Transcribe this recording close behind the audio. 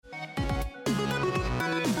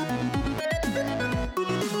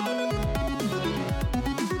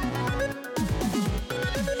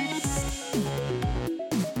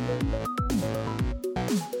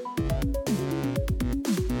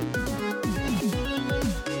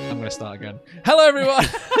start again. Hello, everyone.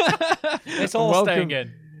 It's all staying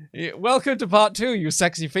in. Welcome to part 2, you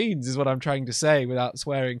sexy fiends, is what I'm trying to say without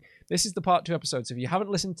swearing. This is the part 2 episode, so if you haven't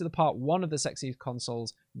listened to the part 1 of the sexy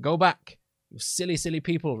consoles, go back. You silly, silly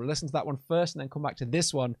people. Listen to that one first and then come back to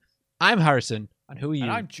this one. I'm Harrison, and who are you?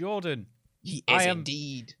 And I'm Jordan. He I is am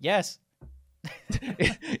indeed. Yes.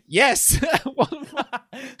 Yes.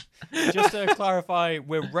 Just to clarify,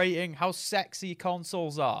 we're rating how sexy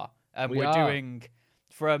consoles are. And we're doing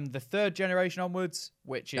from the 3rd generation onwards,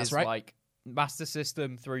 which is like Master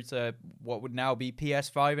System through to what would now be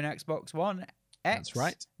PS5 and Xbox One X. That's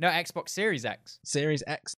right. No, Xbox Series X. Series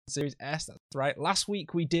X, Series S, that's right. Last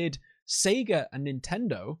week we did Sega and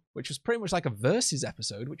Nintendo, which was pretty much like a versus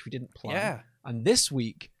episode, which we didn't plan. Yeah. And this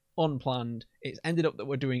week, unplanned, it's ended up that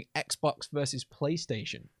we're doing Xbox versus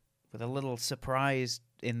PlayStation. With a little surprise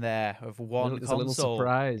in there of one There's console. a little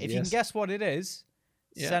surprise, If you can guess what it is,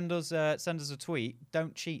 Yeah. send us a tweet.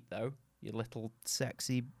 Don't cheat, though, you little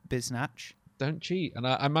sexy biznatch. Don't cheat. And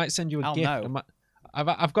I might send you a I'll gift. know.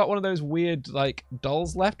 I've got one of those weird like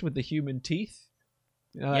dolls left with the human teeth.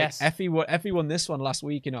 You know, like Yes. Effie won this one last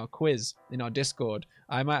week in our quiz in our Discord.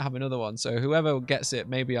 I might have another one. So whoever gets it,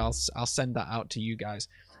 maybe I'll send that out to you guys.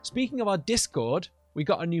 Speaking of our Discord, we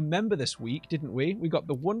got a new member this week, didn't we? We got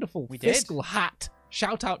the wonderful Fiscal Hat.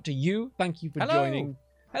 Shout out to you. Thank you for joining.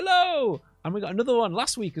 Hello! And we got another one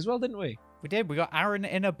last week as well, didn't we? We did. We got Aaron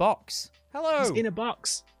in a box. Hello. He's in a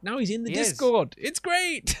box. Now he's in the Discord. It's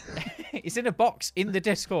great. He's in a box in the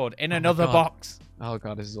Discord in another God. box. Oh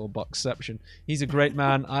god, this is all boxception. He's a great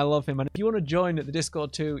man. I love him. And if you want to join the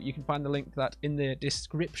Discord too, you can find the link to that in the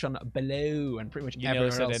description below and pretty much You everywhere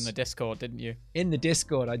nearly said else. in the Discord, didn't you? In the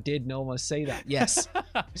Discord, I did almost say that. Yes.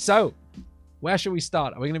 So, where should we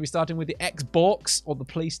start? Are we going to be starting with the Xbox or the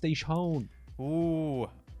PlayStation? Ooh,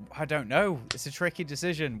 I don't know. It's a tricky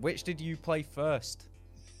decision. Which did you play first?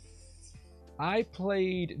 I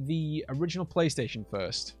played the original PlayStation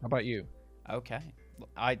first. How about you? Okay.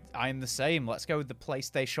 I'm the same. Let's go with the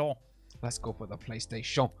PlayStation. Let's go for the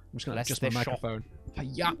PlayStation. I'm just going to adjust my PlayStation. microphone.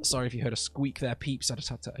 Yeah, sorry if you heard a squeak there, peeps. I just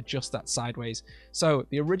had to adjust that sideways. So,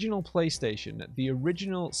 the original PlayStation, the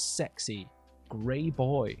original sexy grey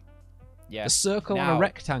boy. Yeah. A circle and a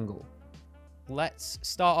rectangle. Let's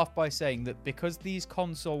start off by saying that because these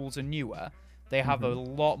consoles are newer, they have a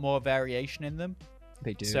lot more variation in them.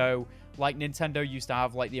 They do. So, like Nintendo used to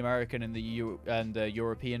have like the American and the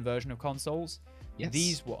European version of consoles. Yes.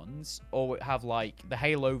 These ones or have like the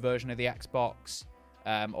Halo version of the Xbox,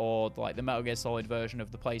 or like the Metal Gear Solid version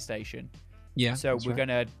of the PlayStation. Yeah. So we're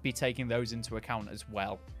gonna be taking those into account as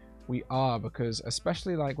well. We are, because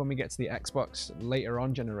especially like when we get to the Xbox later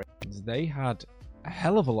on generations, they had a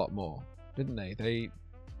hell of a lot more, didn't they?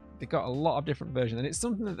 They got a lot of different versions, and it's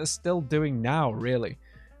something that they're still doing now, really.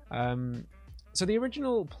 So the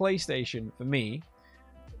original PlayStation, for me,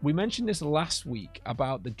 we mentioned this last week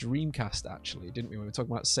about the Dreamcast, actually, didn't we, when we were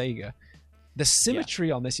talking about Sega? The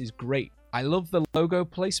symmetry on this is great. I love the logo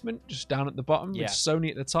placement just down at the bottom, with Sony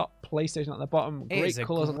at the top, PlayStation at the bottom. Great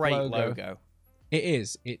colours on the logo. It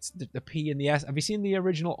is. It's the P and the S. Have you seen the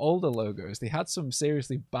original older logos? They had some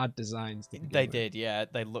seriously bad designs. They did, yeah.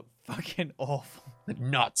 They look fucking awful.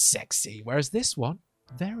 Not sexy. Whereas this one,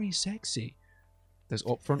 very sexy. There's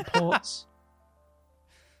upfront ports.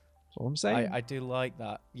 That's all I'm saying. I do like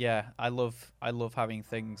that. Yeah, I love having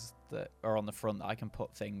things that are on the front that I can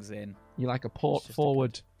put things in. You like a port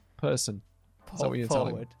forward person. Is that what you're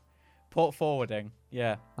telling me? Port forwarding,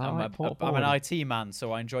 yeah. I'm an IT man,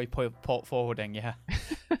 so I enjoy port forwarding, yeah.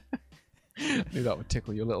 I knew that would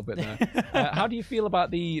tickle you a little bit there. How do you feel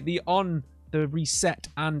about the on, the reset,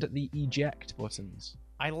 and the eject buttons?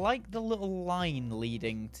 I like the little line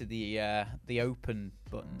leading to the open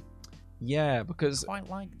button. Yeah, because I quite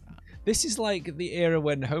like that. This is like the era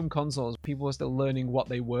when home consoles, people were still learning what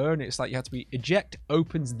they were, and it's like you had to be eject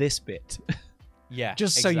opens this bit. Yeah,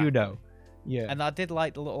 just so you know. Yeah, and I did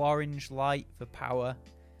like the little orange light for power.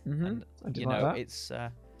 And, I did like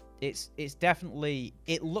that. It's definitely,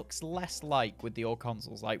 it looks less like with the old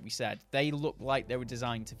consoles, like we said. They look like they were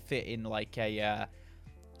designed to fit in like a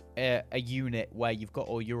unit where you've got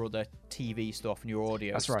all your other TV stuff and your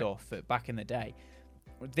audio stuff back in the day.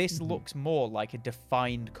 This looks more like a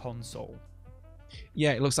defined console.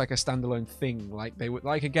 Yeah, it looks like a standalone thing. Like they were,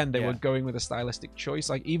 like again, they were going with a stylistic choice.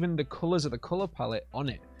 Like even the colors of the color palette on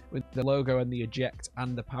it, with the logo and the eject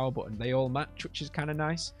and the power button, they all match, which is kind of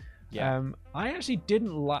nice. Yeah. I actually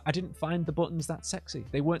didn't find the buttons that sexy.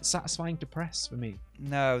 They weren't satisfying to press for me.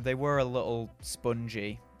 No, they were a little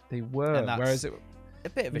spongy. They were. Whereas it a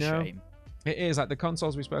bit of a shame. It is like the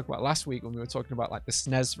consoles we spoke about last week when we were talking about like the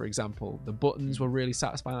SNES, for example. The buttons were really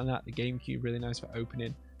satisfying on that. The GameCube, really nice for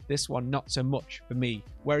opening. This one, not so much for me.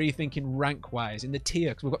 Where are you thinking rank-wise? In the tier,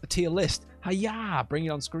 because we've got the tier list. Hiya! Bring it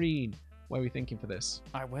on screen. Where are we thinking for this?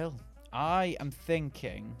 I will. I am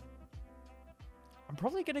thinking... I'm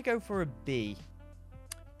probably going to go for a B.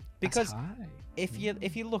 Because if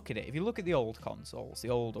you look at it, if you look at the old consoles, the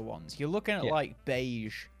older ones, you're looking at like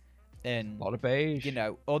beige and... A lot of beige. You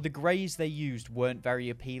know, or the greys they used weren't very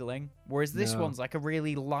appealing. Whereas this one's like a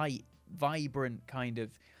really light, vibrant kind of...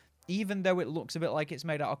 Even though it looks a bit like it's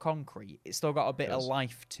made out of concrete, it's still got a bit of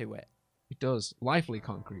life to it. It does. Lively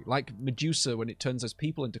concrete. Like Medusa when it turns those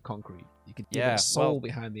people into concrete. You can see a soul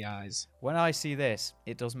behind the eyes. When I see this,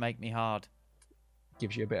 it does make me hard.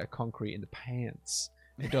 Gives you a bit of concrete in the pants.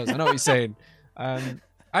 It does. I know what you're saying.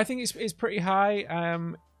 I think it's pretty high.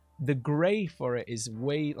 The grey for it is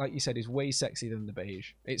way, like you said, is way sexier than the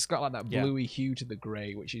beige. It's got like that bluey hue to the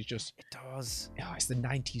grey, which is just... It does. Oh, it's the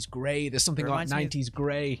 90s grey. There's something like 90s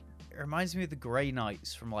grey. It reminds me of the Grey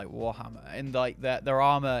Knights from like Warhammer, and like their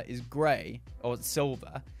armor is grey or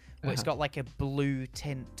silver, but it's got like a blue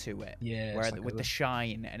tint to it. Yeah, where with the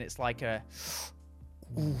shine, and it's like a.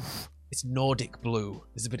 Oof. It's Nordic blue.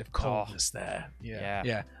 There's a bit of coldness there.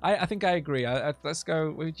 Yeah. I think I agree. Let's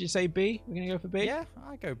go. Would you say B? We're gonna go for B. Yeah,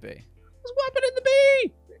 I go B. Let's whap it in the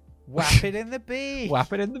B. Whap it in the B.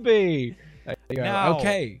 Whap it in the B. There you go. Now,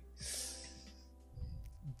 okay.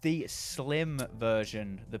 The slim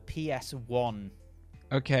version, the PS1.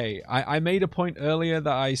 Okay, I made a point earlier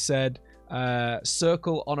that I said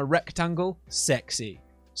circle on a rectangle, sexy.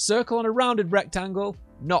 Circle on a rounded rectangle,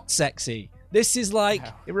 not sexy. This is like,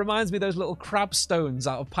 it reminds me of those little crab stones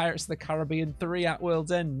out of Pirates of the Caribbean 3 at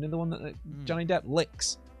World's End. You know, the one that Johnny Depp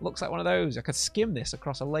licks. Looks like one of those. I could skim this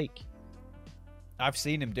across a lake. I've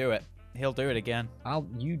seen him do it. He'll do it again.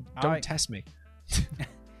 You don't test me.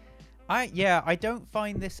 I don't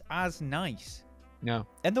find this as nice. No.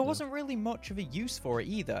 And there wasn't really much of a use for it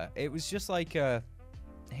either. It was just like,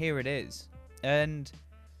 here it is. And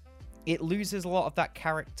it loses a lot of that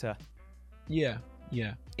character. Yeah.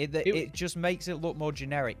 It just makes it look more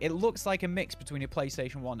generic. It looks like a mix between a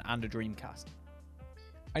PlayStation 1 and a Dreamcast.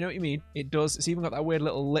 I know what you mean. It does. It's even got that weird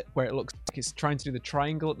little lip where it looks like it's trying to do the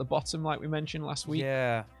triangle at the bottom like we mentioned last week.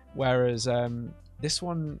 Yeah. Whereas this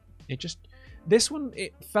one,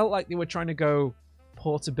 it felt like they were trying to go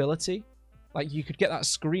portability. Like you could get that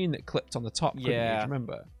screen that clipped on the top, couldn't you? Do you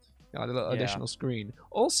remember? The little additional screen.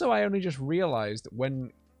 Also, I only just realized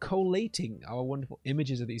when collating our wonderful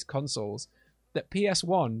images of these consoles that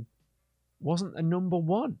PS1 wasn't a number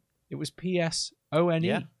one. It was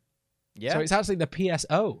PSONE. Yeah. So it's actually the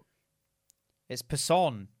PSO. It's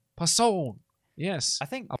Person. Person. Yes. I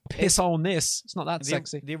think I'll piss on this. It's not that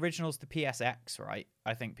sexy. The original's the PSX, right?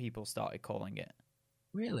 I think people started calling it.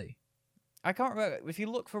 Really? I can't remember. If you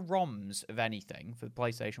look for ROMs of anything for the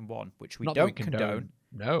PlayStation 1, which we not don't condone.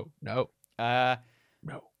 No.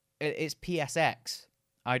 It's PSX.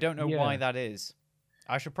 I don't know why that is.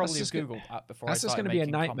 I should probably have Googled that before I started making comments. That's just going to be a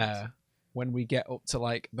nightmare when we get up to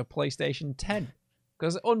like the PlayStation 10.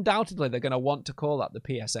 Because undoubtedly they're going to want to call that the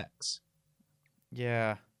PSX.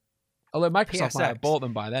 Yeah. Although Microsoft might have bought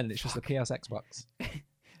them by then and it's just the PS Xbox.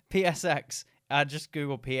 PSX. I just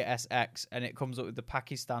Google PSX and it comes up with the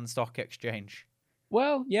Pakistan Stock Exchange.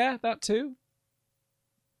 Well, yeah, that too.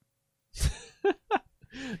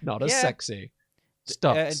 Not as sexy.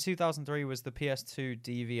 In 2003 was the PS2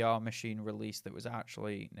 DVR machine release that was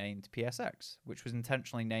actually named PSX, which was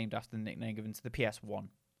intentionally named after the nickname given to the PS1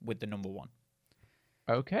 with the number 1.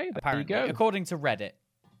 Okay, there apparently, you go. According to Reddit.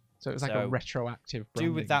 So it was like a retroactive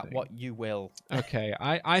branding do with that thing. what you will. Okay,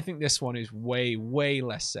 I think this one is way, way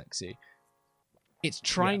less sexy. It's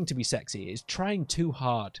trying to be sexy. It's trying too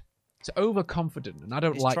hard. It's overconfident, and I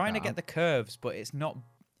don't like that. It's trying to get the curves, but it's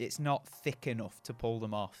not thick enough to pull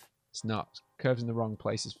them off. It's not. Curves in the wrong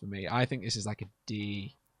places for me. I think this is like a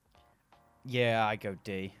D. Yeah, I go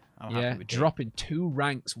D. I'm happy with D. Dropping 2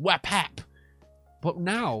 ranks. Whap-hap! But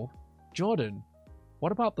now, Jordan,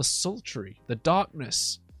 what about the sultry, the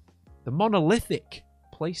darkness, the monolithic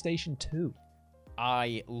PlayStation 2?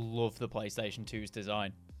 I love the PlayStation 2's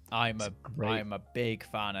design. I'm a big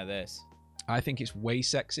fan of this. I think it's way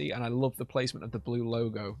sexy, and I love the placement of the blue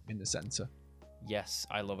logo in the center. Yes,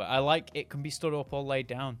 I love it. I like it can be stood up or laid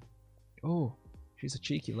down. Oh, she's a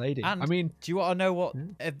cheeky lady. And I mean, do you want to know what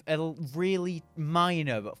a really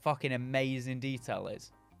minor but fucking amazing detail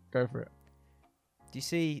is? Go for it. Do you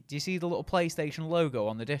see the little PlayStation logo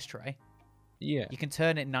on the disc tray? Yeah. You can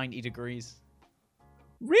turn it 90 degrees.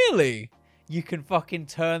 Really? You can fucking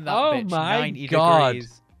turn that bitch 90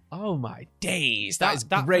 degrees. Oh my days. That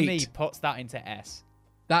that great. For me puts that into S.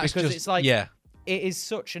 That's because just, it's like it is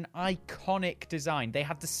such an iconic design. They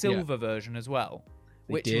had the silver version as well.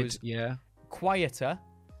 which was quieter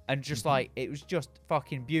and just like it was just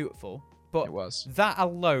fucking beautiful. But it was. That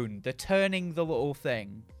alone, the turning the little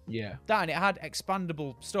thing, that, and it had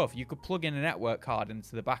expandable stuff. You could plug in a network card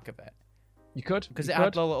into the back of it. You could, because it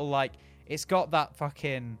had a little like it's got that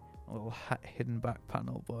fucking little hidden back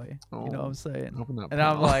panel, boy. You know what I'm saying? And panel.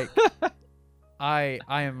 I'm like, I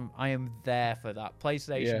am there for that.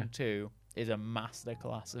 PlayStation 2 is a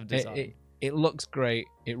masterclass of design. It looks great.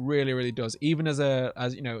 It really, really does. Even as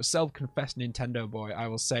you know, self-confessed Nintendo boy, I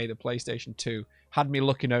will say the PlayStation 2 had me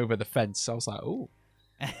looking over the fence. I was like, "Ooh,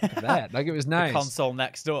 look at that!" Like it was nice. The console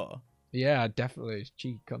next door. Yeah, definitely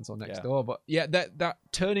cheeky console next door. But yeah, that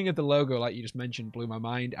turning of the logo, like you just mentioned, blew my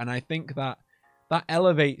mind, and I think that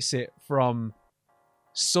elevates it from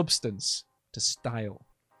substance to style.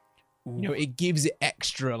 Ooh. You know, it gives it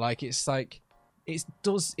extra. Like it's like. It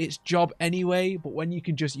does its job anyway, but when you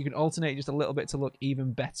can alternate just a little bit to look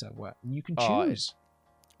even better, where you can choose.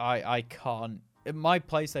 I can't. My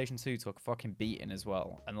PlayStation 2 took a fucking beating as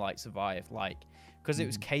well, and like survived, like because it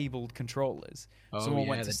was cabled controllers. Someone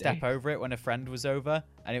went to step over it when a friend was over,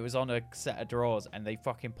 and it was on a set of drawers, and they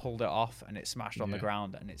fucking pulled it off, and it smashed on the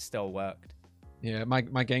ground, and it still worked. Yeah, my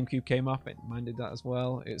GameCube came off. Mine did that as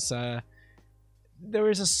well. It's there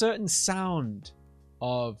is a certain sound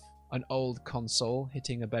of an old console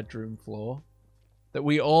hitting a bedroom floor that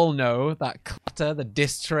we all know, that clatter, the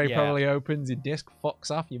disc tray probably opens, your disc fucks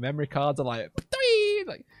off, your memory cards are like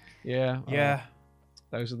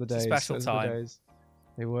those are the days. Special time. The days.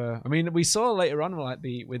 They were. I mean, we saw later on like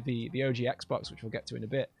with the OG Xbox, which we'll get to in a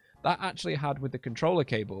bit, that actually had with the controller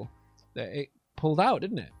cable that it pulled out,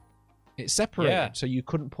 didn't it? It separated, so you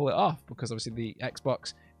couldn't pull it off because obviously the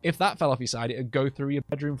Xbox, if that fell off your side, it'd go through your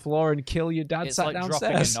bedroom floor and kill your dad sat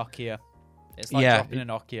downstairs. Dropping a Nokia. It's like dropping a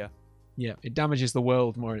Nokia. Yeah, it damages the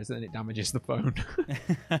world more than it damages the phone.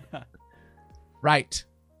 Right.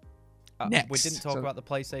 Next. We didn't talk about the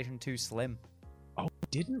PlayStation 2 Slim. Oh, we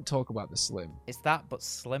didn't talk about the Slim. It's that, but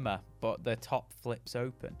slimmer, but the top flips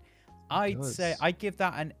open. I'd say I'd give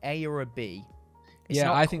that an A or a B. It's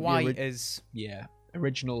not I think quite as... Yeah,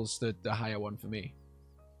 original's the higher one for me.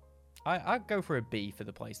 I'd go for a B for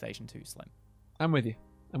the PlayStation 2 Slim. I'm with you.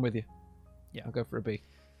 Yeah, I'll go for a B.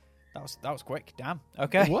 That was quick. Damn.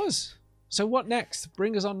 Okay. It was. So what next?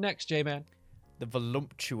 Bring us on next, J-Man. The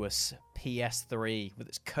voluptuous PS3 with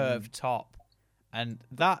its curved top, and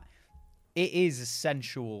that it is a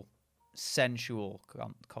sensual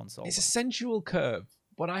console. It's a sensual curve,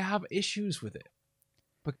 but I have issues with it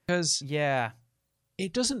because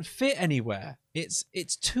it doesn't fit anywhere.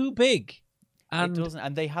 It's too big. And it doesn't,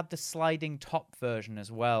 and they had the sliding top version as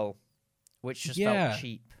well, which just felt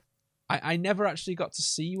cheap. I never actually got to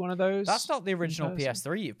see one of those. That's not the original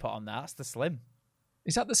PS3 you've put on there. That's the Slim.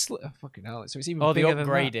 Is that the Slim? Oh, fucking hell. So it's even the bigger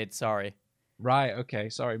upgraded, than that. Sorry. Right, okay.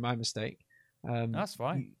 Sorry, my mistake. That's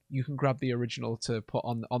fine. You can grab the original to put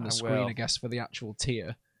on the screen, I guess, for the actual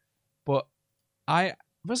tier. But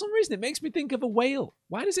for some reason, it makes me think of a whale.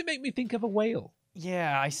 Why does it make me think of a whale?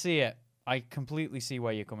 Yeah, I see it. I completely see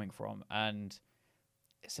where you're coming from, and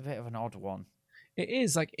it's a bit of an odd one. It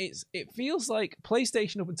is like it feels like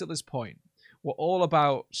PlayStation up until this point were all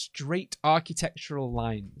about straight architectural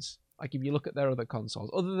lines. Like if you look at their other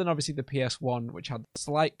consoles, other than obviously the PS1, which had a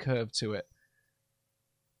slight curve to it,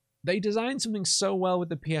 they designed something so well with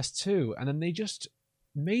the PS2, and then they just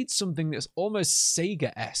made something that's almost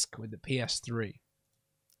Sega-esque with the PS3.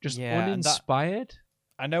 Just uninspired.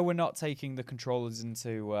 I know we're not taking the controllers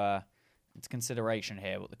into consideration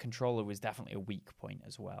here, but the controller was definitely a weak point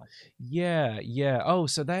as well. Yeah. Oh,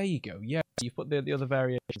 so there you go. Yeah, you put the other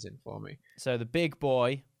variations in for me. So the big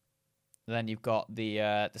boy, then you've got the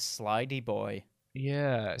slidey boy.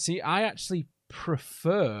 Yeah. See, I actually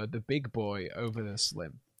prefer the big boy over the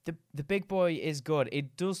Slim. The big boy is good.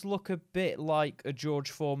 It does look a bit like a George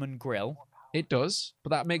Foreman grill. It does,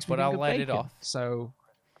 but that makes me think I'll of let bacon. It off. So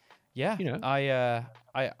yeah, you know,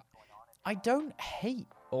 I don't hate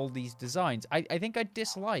all these designs. I think I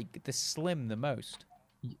dislike the Slim the most.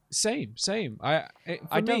 Same. I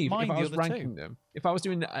don't mind if I was the other ranking them, if I was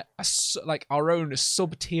doing like our own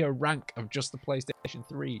sub-tier rank of just the PlayStation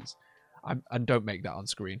 3s, and don't make that on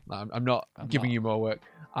screen. I'm not giving you more work.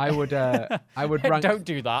 I would rank. Don't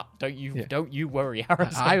do that. Don't you worry,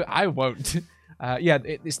 Harrison. I won't.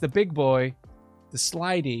 It's the big boy, the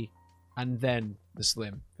slidey, and then the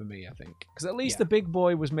Slim for me. I think because at least the big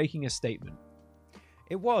boy was making a statement.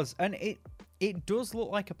 It was, and it does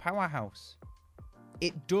look like a powerhouse.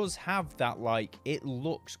 It does have that, like, it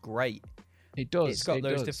looks great. It does. It's got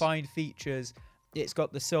those defined features. It's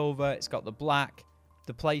got the silver. It's got the black.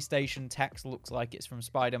 The PlayStation text looks like it's from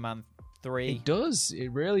Spider-Man 3. It does. It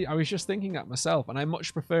really. I was just thinking that myself, and I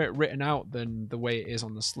much prefer it written out than the way it is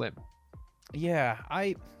on the Slim. Yeah,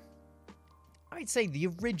 I'd say the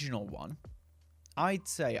original one. I'd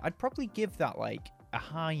probably give that like a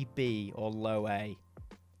high B or low A.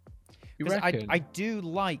 You Because reckon? I do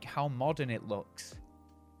like how modern it looks.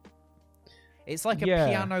 It's like a Yeah.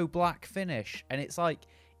 piano black finish, and it's like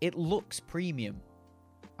it looks premium.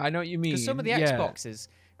 I know what you mean. Because some of the yeah. Xboxes,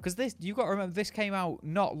 because this you got to remember, this came out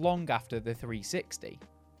not long after the 360.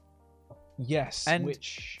 Yes, And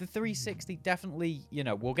which The 360 definitely,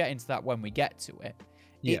 we'll get into that when we get to it.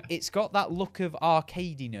 Yeah. It's got that look of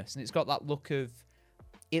arcadiness, and it's got that look of,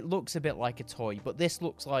 it looks a bit like a toy, but this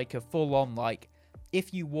looks like a full-on, like,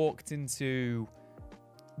 if you walked into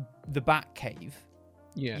the Batcave,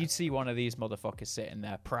 yeah, you'd see one of these motherfuckers sitting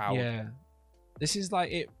there proud. yeah. This is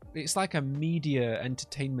like it's like a media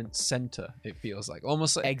entertainment center. It feels like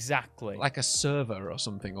almost Exactly. like a server or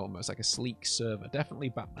something, almost like a sleek server. Definitely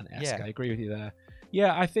Batman-esque. Yeah. I agree with you there.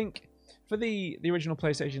 Yeah, I think for the original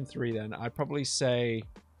PlayStation 3, then I'd probably say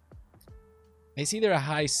it's either a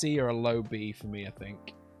high C or a low B for me. I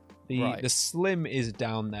think Right. the Slim is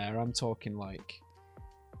down there. I'm talking like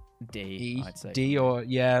D, E, I'd say. D, or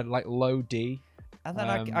yeah, like low D. And then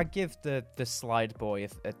I give the Slide Boy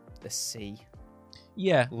a C.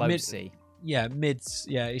 Yeah, Low C. Yeah, mids.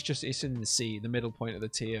 Yeah, it's in the C, the middle point of the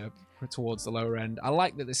tier towards the lower end. I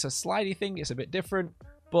like that it's a slidey thing. It's a bit different,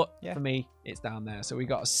 but Yeah. for me, it's down there. So we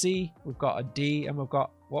got a C, we've got a D, and we've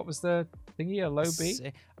got, what was the thingy? A low B?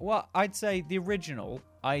 C. Well, I'd say the original.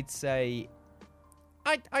 I'd say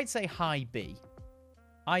high B.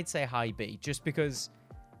 I'd say high B, just because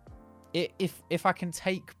if I can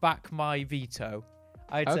take back my veto,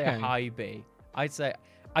 I'd say Okay. high B. I'd say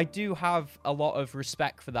I do have a lot of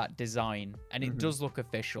respect for that design, and it does look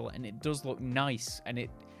official, and it does look nice, and it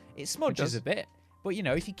smudges does. a bit. But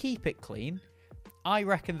if you keep it clean, I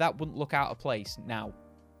reckon that wouldn't look out of place now.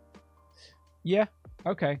 Yeah.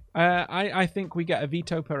 Okay. I think we get a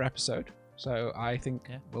veto per episode, so I think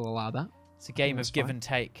Yeah. we'll allow that. It's a game That's of give fine. and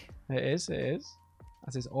take. It is.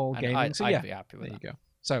 That is all And gaming. I'd So yeah, be happy with there that. you go.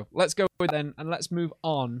 So let's go with then, and let's move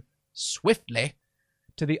on swiftly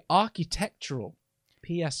to the architectural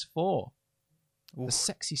PS4, the Oof,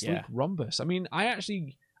 sexy sleek yeah. rhombus. I mean,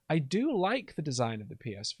 I do like the design of the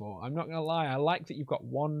PS4. I'm not gonna lie. I like that you've got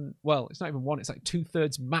one. Well, it's not even one. It's like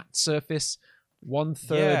 2/3 matte surface, 1/3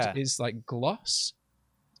 Yeah. is like gloss.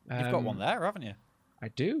 You've got one there, haven't you? I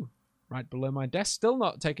do, right below my desk. Still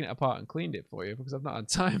not taken it apart and cleaned it for you because I've not had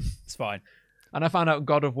time. It's fine. And I found out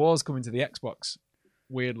God of War's coming to the Xbox,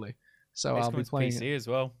 weirdly. So It's I'll be coming to playing. PC as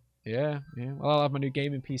well. Yeah. Well, I'll have my new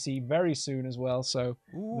gaming PC very soon as well. So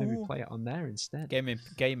maybe Ooh. play it on there instead.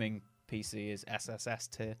 Gaming PC is SSS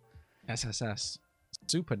tier. SSS,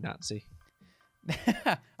 super Nazi.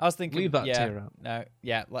 I was thinking, Leave that yeah, tier out. No,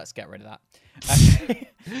 yeah, let's get rid of that.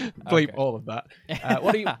 Bleep Okay. all of that.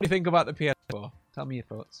 What do you think about the PS4? Tell me your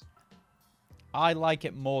thoughts. I like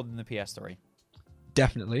it more than the PS3.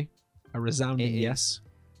 Definitely a resounding It is. yes.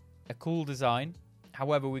 A cool design.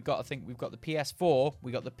 However, we've got to think we've got the PS4,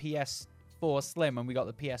 we got the PS4 Slim, and we got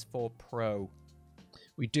the PS4 Pro.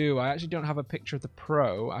 We do. I actually don't have a picture of the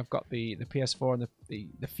Pro. I've got the PS4 and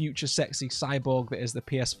the future sexy cyborg that is the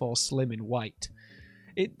PS4 Slim in white.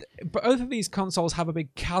 Both of these consoles have a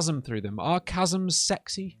big chasm through them. Are chasms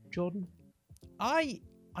sexy, Jordan? I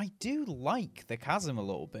do like the chasm a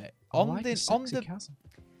little bit. I like a sexy chasm.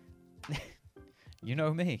 You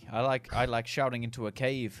know me. I like shouting into a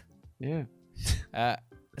cave. Yeah.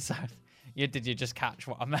 So, did you just catch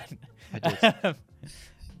what I meant? I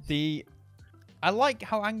did. I like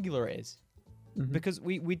how angular it is, Mhm. because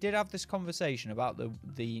we did have this conversation about the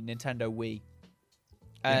Nintendo Wii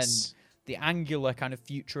and Yes. the angular kind of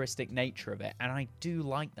futuristic nature of it, and I do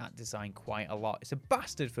like that design quite a lot. It's a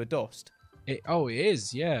bastard for dust. It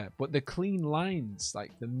is, yeah. But the clean lines,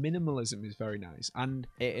 like the minimalism, is very nice. And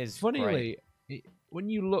It is funnily, great. when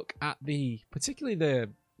you look at particularly the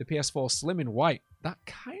PS4 Slim in white, that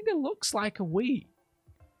kind of looks like a Wii.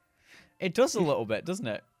 It does a little bit, doesn't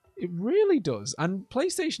it? It really does. And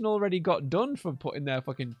PlayStation already got done for putting their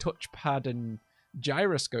fucking touchpad and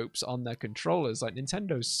gyroscopes on their controllers. Like,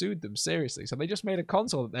 Nintendo sued them seriously. So they just made a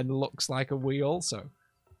console that then looks like a Wii also.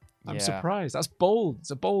 I'm Yeah. surprised. That's bold.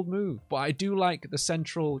 It's a bold move. But I do like the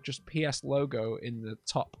central just PS logo in the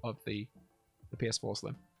top of the PS4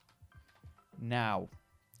 Slim. Now,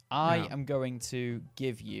 I Now. am going to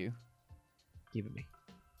give you. Give it me.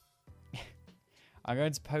 I'm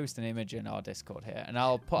going to post an image in our Discord here, and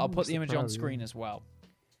I'll put it's the the image Pro, on screen yeah. as well.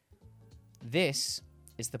 This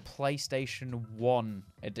is the PlayStation 1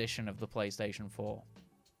 edition of the PlayStation 4.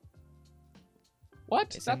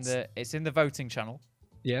 What? It's in the voting channel.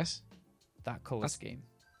 Yes. That color scheme.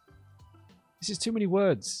 This is too many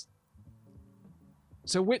words.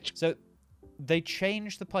 So which? So they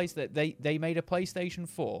changed the place that they made a PlayStation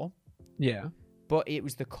 4. Yeah. But it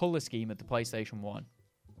was the color scheme of the PlayStation 1.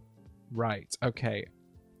 Right. Okay.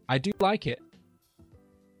 I do like it.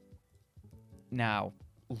 Now,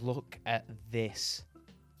 look at this.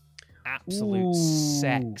 Absolute Ooh.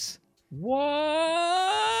 sex.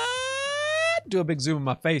 What? Do a big zoom on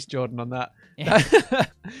my face, Jordan, on that.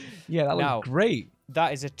 Yeah, that looks great.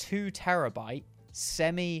 That is a 2 terabyte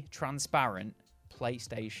semi-transparent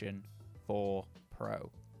PlayStation 4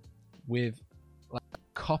 Pro. With like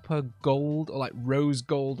copper gold or like rose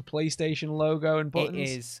gold PlayStation logo and buttons.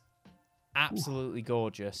 It is absolutely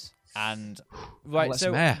gorgeous. And right,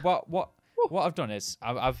 so what I've done is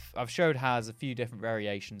I've showed Haz a few different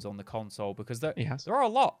variations on the console because there are a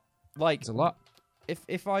lot. Like, it's a lot.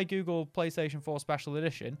 If I Google PlayStation 4 Special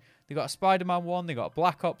Edition, they've got a Spider-Man one, they've got a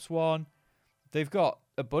Black Ops one, they've got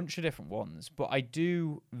a bunch of different ones, but I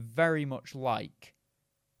do very much like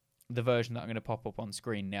the version that I'm going to pop up on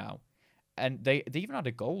screen now. And they even had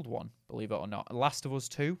a gold one, believe it or not. Last of Us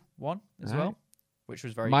 2 one as well, which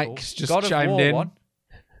was very Mike's cool. just God chimed of War in. One.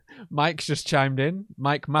 Mike's just chimed in.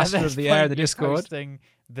 Mike, master of the air, the Discord. Posting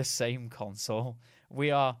the same console.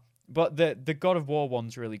 We are... But the God of War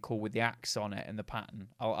one's really cool with the axe on it and the pattern.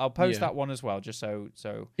 I'll post that one as well, just so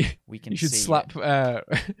we can. You should see slap.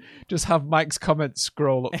 Just have Mike's comments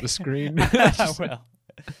scroll up the screen. I will.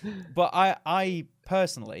 But I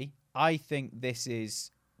personally, I think this is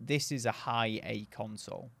a high A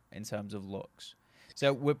console in terms of looks.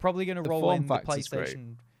 So we're probably going to roll in the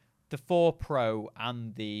PlayStation, the 4 Pro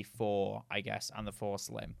and the 4, I guess, and the 4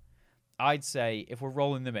 Slim. I'd say if we're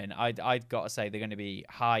rolling them in, I'd got to say they're going to be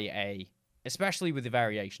high A, especially with the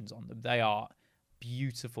variations on them. They are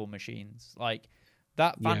beautiful machines. Like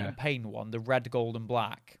that Phantom Pain one, the red, gold, and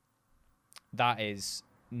black. That is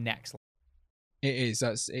next level. It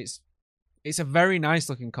is. It's a very nice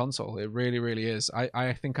looking console. It really, really is.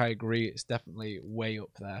 I think I agree. It's definitely way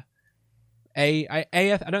up there. I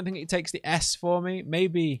don't think it takes the S for me.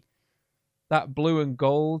 Maybe that blue and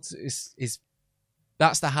gold is.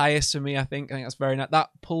 That's the highest for me, I think. I think that's very nice. That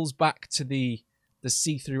pulls back to the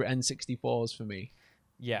see-through N64s for me.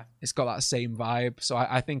 Yeah. It's got that same vibe. So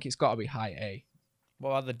I think it's got to be high A. What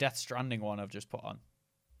about the Death Stranding one I've just put on?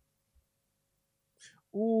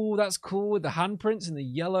 Ooh, that's cool with the handprints and the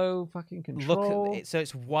yellow fucking control. Look at it. So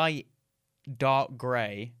it's white, dark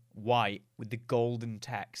grey, white with the golden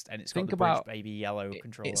text, and it's got the Bridge Baby yellow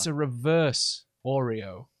controller. It's a reverse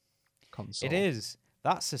Oreo console. It is.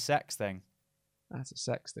 That's a sex thing. That's a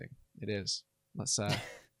sex thing. It is. Let's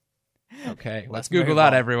okay. Let's Google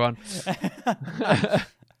that, on. everyone.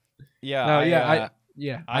 Yeah. No,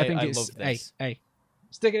 I think it's love this. A.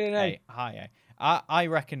 Stick it in A. High A. I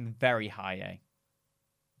reckon very high A.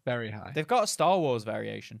 Very high. They've got a Star Wars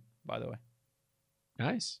variation, by the way.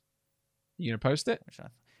 Nice. You gonna post it?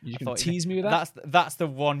 You can tease me with that. That's the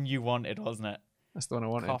one you wanted, wasn't it? That's the one I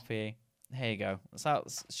wanted. Copy. Here you go. So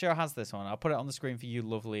Sure has this one. I'll put it on the screen for you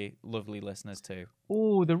lovely, lovely listeners too.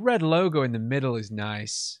 Ooh, the red logo in the middle is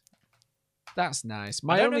nice. That's nice.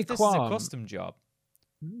 I don't know only if this qualm... is a custom job.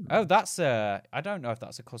 Oh, that's I don't know if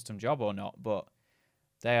that's a custom job or not, but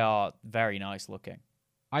they are very nice looking.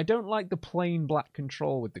 I don't like the plain black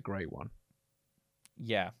control with the grey one.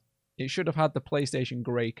 Yeah. It should have had the PlayStation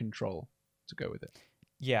grey control to go with it.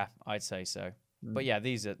 Yeah, I'd say so. But yeah,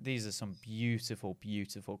 these are some beautiful,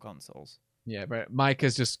 beautiful consoles. Yeah, but Mike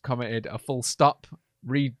has just commented a full stop,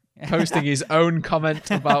 reposting his own comment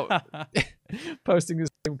about posting the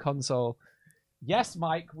same console. Yes,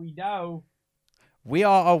 Mike, we know. We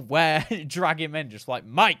are aware. Drag him in, just like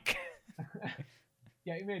Mike.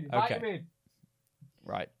 Get him in. Invite him in.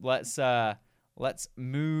 Right. Let's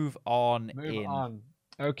move on. Move on.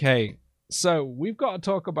 Okay. So we've got to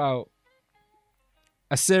talk about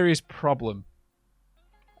a serious problem.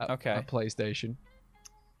 At PlayStation.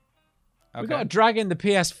 We got to drag in the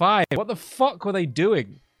PS5. What the fuck were they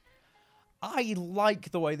doing? I like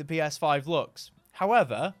the way the PS5 looks.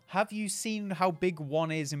 However, have you seen how big one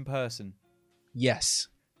is in person? Yes.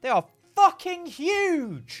 They are fucking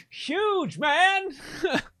huge. Huge, man.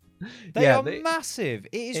 They are massive.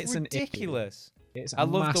 It is ridiculous. I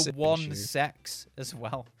love the one sex as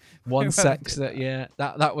well. One sex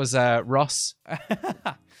that was Ross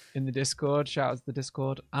in the Discord. Shout out to the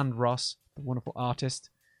Discord and Ross, the wonderful artist.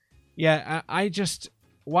 Yeah, I just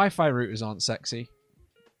Wi-Fi routers aren't sexy.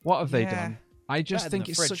 What have they done? I just Better than think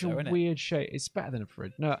a it's fridge, such though, a innit? weird shape. It's better than a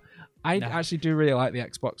fridge. No, I No. actually do really like the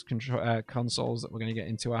Xbox consoles that we're going to get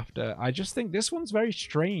into after. I just think this one's very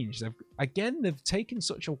strange. They've taken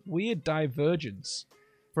such a weird divergence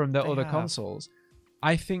from the They other have. consoles.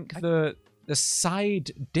 I think the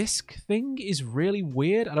side disc thing is really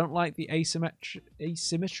weird. I don't like the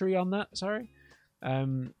asymmetry on that. Sorry.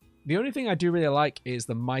 The only thing I do really like is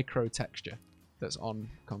the micro texture that's on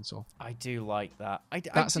console. I do like that.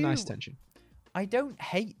 That's a nice tension. I don't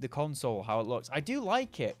hate the console, how it looks. I do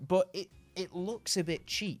like it, but it looks a bit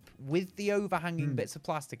cheap with the overhanging bits of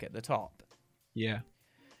plastic at the top. Yeah.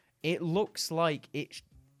 It looks like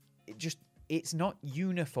it's not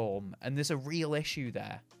uniform, and there's a real issue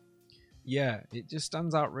there. Yeah, it just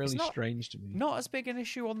stands out really not- strange to me. Not as big an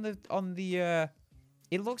issue on the.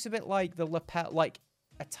 It looks a bit like the lapel, like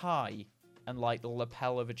a tie, and like the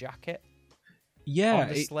lapel of a jacket. Yeah, on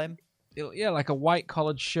the slim. yeah, like a white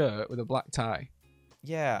collared shirt with a black tie.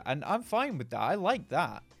 Yeah, and I'm fine with that. I like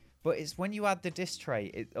that. But it's when you add the disc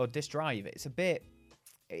tray or disc drive, it's a bit.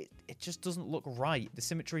 It just doesn't look right. The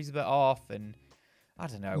symmetry's a bit off, and I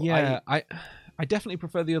don't know. Yeah, I definitely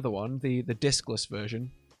prefer the other one, the discless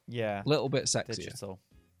version. Yeah, A little bit sexier. digital.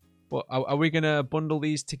 But are we gonna bundle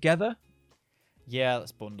these together? Yeah,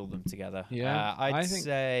 let's bundle them together. Yeah, I'd I think-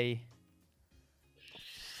 say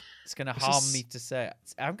it's gonna This harm is- me to say.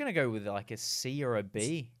 I'm gonna go with like a C or a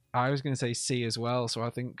B. I was gonna say C as well, so I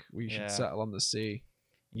think we should Yeah. settle on the C.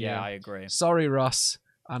 Yeah, I agree. Sorry, Ross,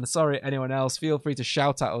 and sorry anyone else. Feel free to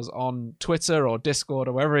shout at us on Twitter or Discord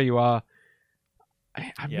or wherever you are.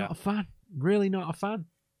 I'm Yeah. not a fan. Really not a fan.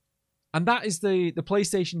 And that is the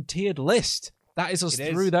PlayStation tiered list. That is us It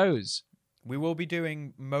is. through those. We will be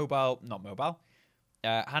doing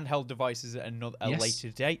handheld devices at a Yes.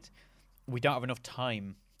 later date. We don't have enough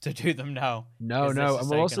time to do them now. No, 'cause this and is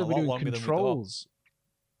we'll also taking a be lot doing longer than we thought. controls.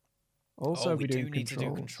 Also, we be doing do need controls. to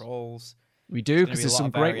do controls. We do, There's because gonna be a there's lot some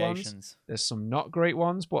of great ones. variations. There's some not great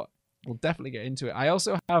ones, but we'll definitely get into it. I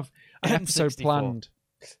also have an episode N64.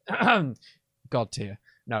 planned. God tier.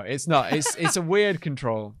 No, it's not. It's a weird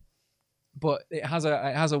control, but it has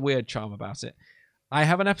a weird charm about it. I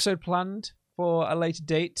have an episode planned for a later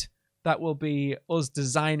date that will be us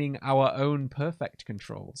designing our own perfect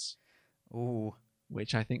controls, Ooh,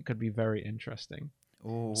 which I think could be very interesting.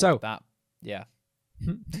 ooh. So- that, yeah.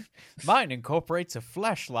 Mine incorporates a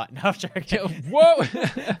flashlight. No, I'm joking. Whoa!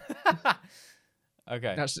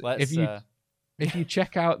 Okay, That's- let's. If you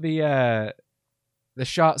check out the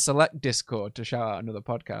Shart Select Discord, to shout out another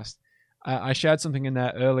podcast, I shared something in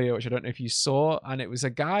there earlier which I don't know if you saw, and it was a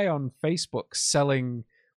guy on Facebook selling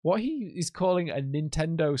what he is calling a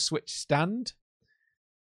Nintendo Switch stand.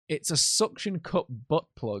 It's a suction cup butt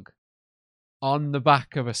plug on the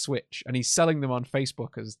back of a Switch, and he's selling them on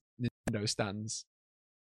Facebook as Nintendo stands.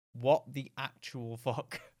 What the actual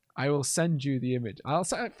fuck? I will send you the image. I'll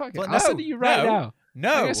send it to you no. right now. I'm No.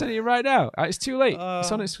 gonna send it to you right now. It's too late.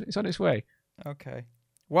 It's on its way. Okay.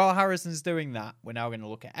 While Harrison's doing that, we're now going to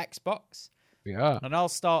look at Xbox, We are. and I'll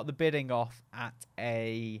start the bidding off at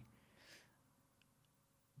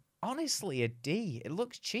honestly, a D. It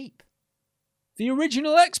looks cheap. The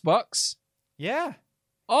original Xbox? Yeah.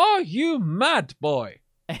 Are you mad, boy?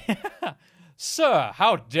 Sir,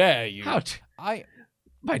 how dare you?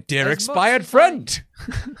 My dear As expired much as friend.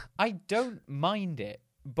 I don't mind it,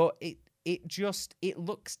 but it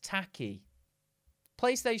looks tacky.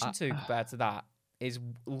 PlayStation 2 compared to that is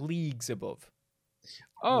leagues above.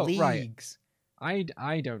 Oh, right. Leagues.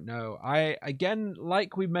 I don't know. Again,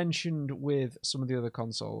 like we mentioned with some of the other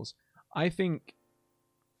consoles, I think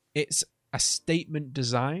it's a statement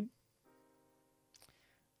design.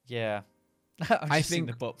 Yeah. I I think think-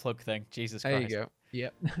 the butt plug thing. Jesus There Christ. you go.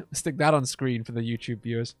 Yep. Stick that on screen for the YouTube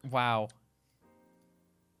viewers. Wow.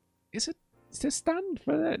 It's a stand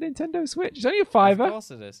for the Nintendo Switch. It's only a Of $5.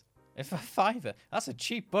 course it is. If a $5, that's a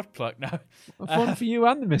cheap butt plug now. Fun for you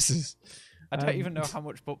and the missus. I don't even know how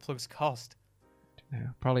much butt plugs cost. Yeah,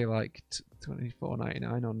 probably like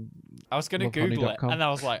 $24.99 on. I was going to Google it, lovehoney.com. and I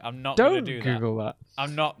was like, I'm not going Don't to do Google that.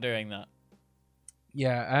 I'm not doing that.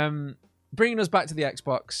 Yeah, bringing us back to the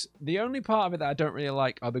Xbox, the only part of it that I don't really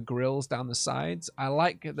like are the grills down the sides. I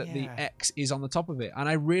like that the Yeah. X is on the top of it, and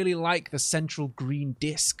I really like the central green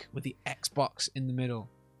disc with the Xbox in the middle.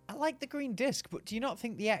 I like the green disc, but do you not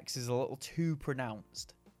think the X is a little too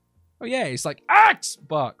pronounced? Oh yeah, it's like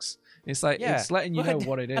Xbox. It's like Yeah, it's letting you know but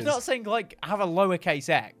what it is. I'm not saying like have a lowercase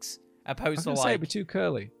X I opposed was to gonna say like it'd be too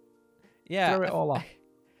curly. yeah, Throw it all off.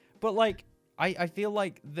 But like I feel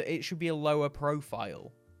like it should be a lower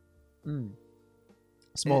profile.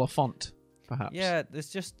 Smaller font, perhaps. Yeah, there's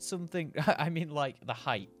just something. I mean, like the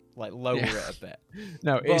height like lower it a bit.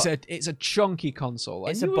 No, But it's a chunky console.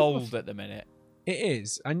 it's a bold at the minute. It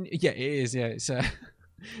is, and yeah, it is. Yeah, it's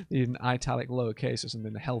in italic lowercase or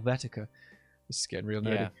something. Helvetica. This is getting real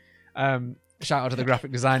nerdy. Yeah. Shout out to the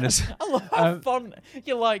graphic designers. I love how fun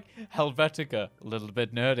you're like Helvetica, a little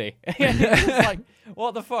bit nerdy. It's like,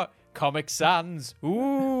 what the fuck? Comic Sans.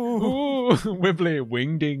 Ooh, Wibbly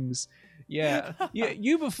wingdings. Yeah.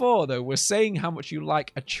 You before though were saying how much you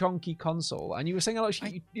like a chunky console, and you were saying how much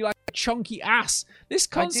you like a chunky ass. This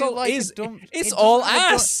console like is it's it all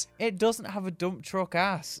ass. It doesn't have a dump truck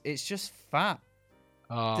ass. It's just fat.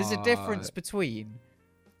 There's a difference between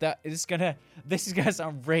that. This is gonna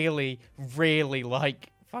sound really, really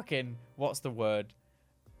like fucking. What's the word?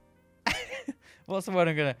 What's the word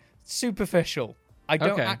I'm gonna? Superficial. I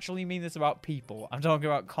don't actually mean this about people. I'm talking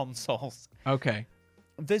about consoles. Okay.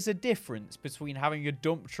 There's a difference between having a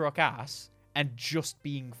dump truck ass and just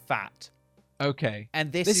being fat. Okay.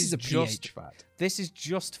 And this is a just PH fat. This is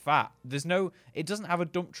just fat. It doesn't have a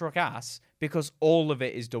dump truck ass because all of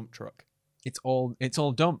it is dump truck. It's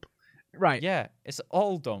all dump. Right. Yeah, it's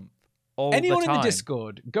all dump. All Anyone the time. in the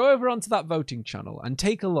Discord, go over onto that voting channel and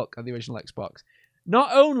take a look at the original Xbox.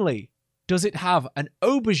 Not only does it have an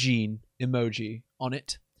aubergine emoji on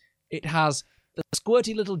it, it has the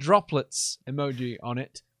squirty little droplets emoji on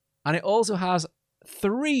it, and it also has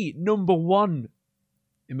 3 number 1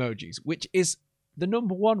 emojis, which is the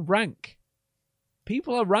number 1 rank.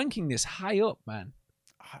 People are ranking this high up, man.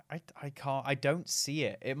 I can't. I don't see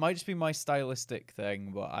it. It might just be my stylistic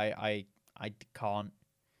thing, but I can't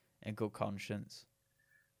in good conscience.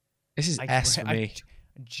 This is S for me. I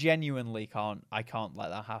genuinely can't. I can't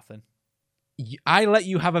let that happen. I let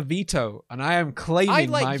you have a veto, and I am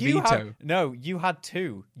claiming my veto. No, you had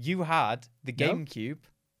 2. You had the GameCube.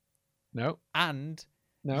 No. And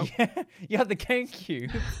no, you had the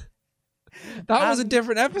GameCube. That was a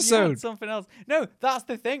different episode. You had something else. No, that's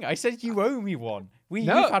the thing. I said you owe me one. You've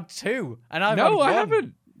had 2, and I've had 1. I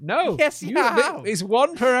haven't. No. Yes, you have. It's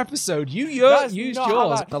 1 per episode. You used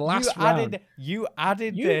yours at the last round. You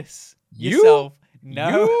added this yourself.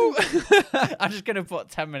 No. I'm just going to put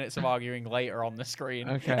 10 minutes of arguing later on the screen.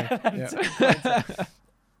 Okay.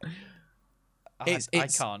 I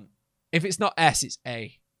can't. If it's not S, it's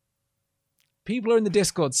A. People are in the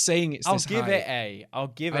Discord saying it's this high. I'll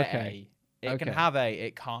give it A. It can have A.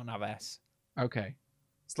 It can't have S. Okay.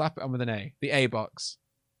 Slap it on with an A. The A box.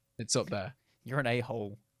 It's up there. You're an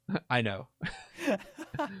A-hole. I know.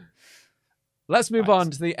 Let's move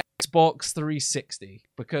on to the Xbox 360,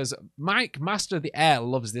 because Mike, Master of the Air,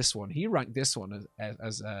 loves this one. He ranked this one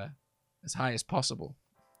as high as possible.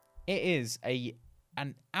 It is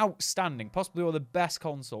an outstanding, possibly one of the best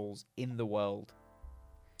consoles in the world.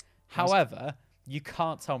 However, you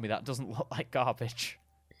can't tell me that doesn't look like garbage.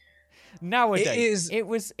 Nowadays,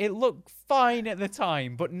 it looked fine at the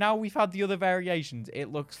time, but now we've had the other variations.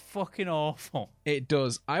 It looks fucking awful. It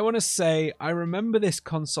does. I want to say, I remember this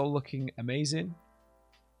console looking amazing,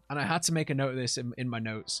 and I had to make a note of this in my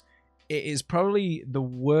notes. It is probably the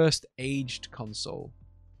worst aged console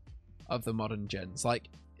of the modern gens. Like,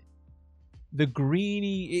 the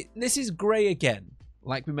greeny... this is grey again,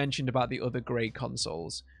 like we mentioned about the other grey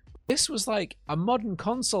consoles. This was like a modern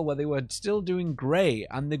console where they were still doing grey,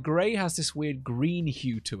 and the grey has this weird green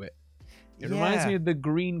hue to it. It reminds me of the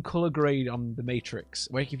green color grade on The Matrix.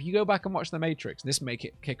 Where if you go back and watch The Matrix, this may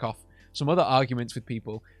kick off some other arguments with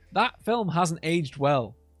people. That film hasn't aged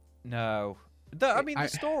well. No. The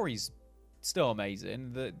story's still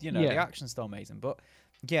amazing. The action's still amazing. But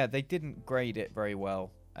yeah, they didn't grade it very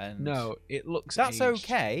well. And no, it looks that's aged.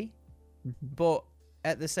 okay. But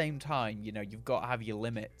at the same time, you've got to have your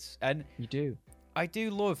limits. And you do. I do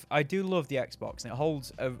love the Xbox, and it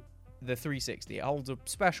holds the 360. It holds a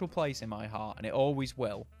special place in my heart, and it always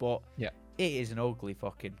will. But yeah, it is an ugly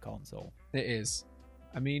fucking console. It is.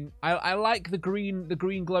 I mean, I like the green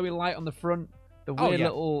glowy light on the front, the weird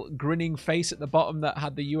little grinning face at the bottom that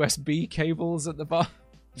had the USB cables at the bottom.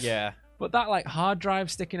 Yeah. But that like hard drive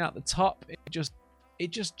sticking out the top, it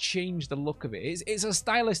just changed the look of it. It's a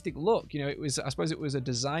stylistic look, I suppose it was a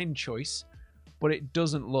design choice, but it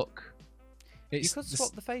doesn't look. You could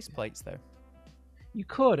swap the faceplates though. You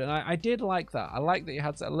could, and I did like that. I like that it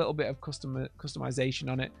had a little bit of customization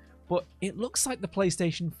on it, but it looks like the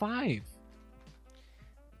PlayStation 5.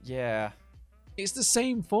 Yeah. It's the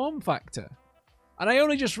same form factor. And I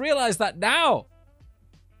only just realized that now.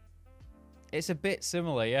 It's a bit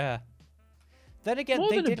similar, yeah. Then again,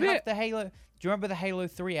 they did have the Halo. Do you remember the Halo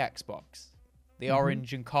 3 Xbox? The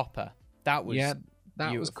orange and copper. That was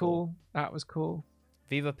that was cool. That was cool.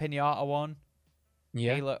 Viva Pinata one.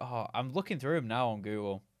 Yeah. Halo, I'm looking through them now on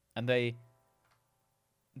Google, and they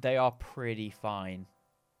they are pretty fine.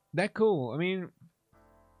 They're cool. I mean,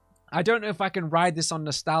 I don't know if I can ride this on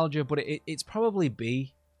nostalgia, but it's probably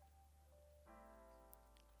B.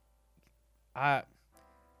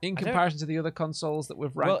 In comparison to the other consoles that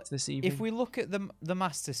we've ranked this evening. If we look at the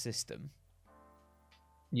Master System,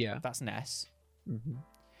 yeah, that's NES. Mm-hmm.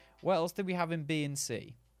 What else did we have in B and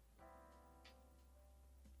C?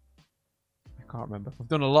 I can't remember. We've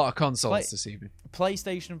done a lot of consoles this evening.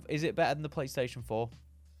 PlayStation, is it better than the PlayStation 4?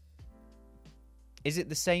 Is it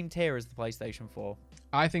the same tier as the PlayStation 4?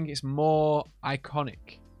 I think it's more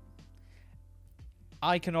iconic.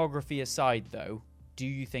 Iconography aside, though, do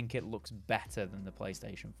you think it looks better than the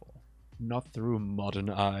PlayStation 4? Not through modern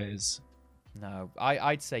eyes. No,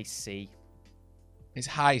 I'd say C. It's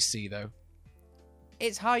high C, though.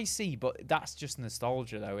 It's high C, but that's just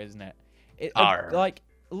nostalgia, though, isn't it? Like,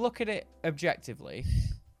 look at it objectively.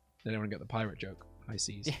 They don't want to get the pirate joke. High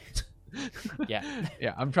C's. Yeah.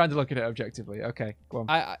 Yeah, I'm trying to look at it objectively. Okay, go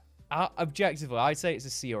on. Objectively, I'd say it's a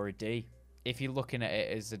C or a D. If you're looking at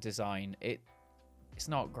it as a design, it's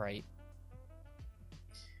not great.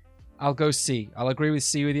 I'll go C. I'll agree with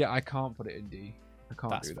C with you. I can't put it in D. I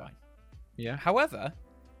can't That's do that. fine. Yeah. However,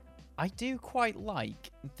 I do quite like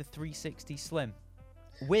the 360 Slim.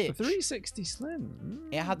 Which The 360 Slim.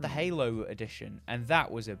 It had the Halo edition, and that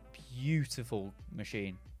was a beautiful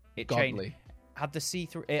machine. It Godly. Had the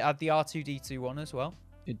C3. It had the R2D2 one as well.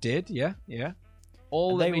 It did, yeah.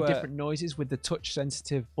 All And that they made were- different noises with the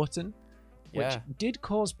touch-sensitive button, which Yeah. did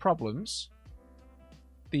cause problems.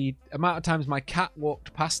 The amount of times my cat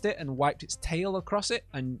walked past it and wiped its tail across it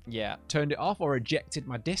and Yeah. turned it off or ejected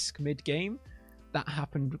my disc mid-game, that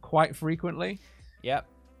happened quite frequently. Yep.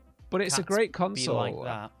 But it's a Cats great Be console.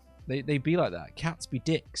 like that. They be like that. Cats be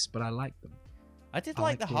dicks, but I like them. I did I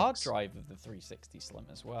like like the hard dicks. drive of the 360 Slim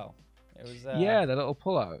as well. It was Yeah, the little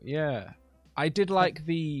pullout. Yeah. I did like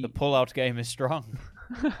the pull-out game is strong.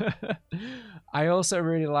 I also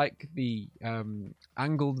really like the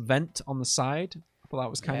angled vent on the side. I thought that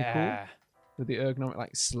was kind of cool. With the ergonomic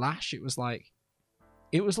like slash, it was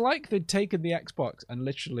like they'd taken the Xbox and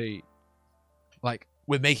literally like,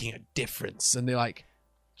 we're making a difference, and they like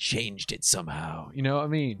changed it somehow. You know what I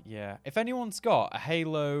mean? Yeah. If anyone's got a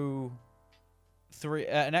Halo 3,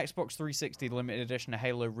 an Xbox 360 limited edition, a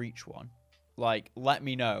Halo Reach one, like, let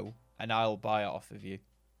me know and I'll buy it off of you.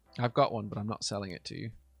 I've got one, but I'm not selling it to you.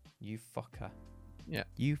 You fucker. Yeah.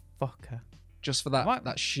 You fucker. Just for that What?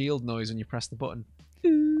 that shield noise when you press the button.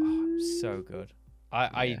 Oh, so good.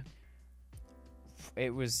 Yeah. It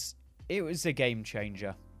was a game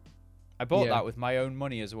changer. I bought Yeah. that with my own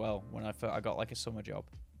money as well when I got like a summer job.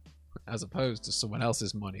 As opposed to someone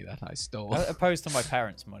else's money that I stole. Opposed to my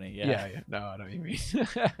parents' money, yeah. Yeah. No, I know what you mean.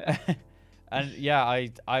 And yeah,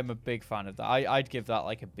 I'm a big fan of that. I'd give that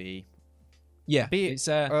like a B. Yeah, B. it's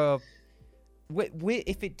If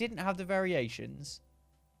it didn't have the variations,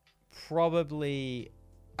 probably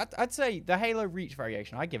I'd say the Halo Reach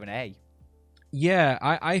variation, I'd give an A. yeah.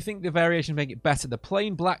 I think the variations make it better. The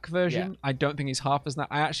plain black version, Yeah. I don't think it's half as nice.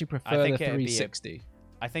 I actually prefer the think it'd be a- 360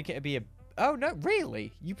 I think it'd be a. Oh no,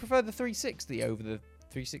 really? You prefer the 360 over the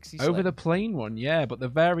 360 Slim? over the plain one. Yeah, but the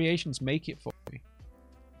variations make it for me.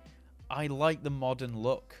 I like the modern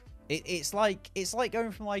look. It's like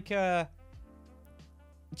going from like a.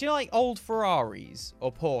 Do you know like old Ferraris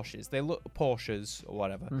or Porsches? Porsches or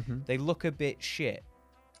whatever. Mhm. They look a bit shit.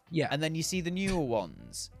 Yeah, And then you see the newer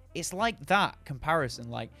ones. It's like that comparison.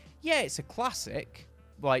 Like, yeah, it's a classic,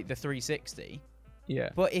 like the 360. yeah,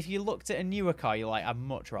 But if you looked at a newer car, you're like, I'd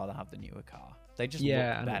much rather have the newer car. They just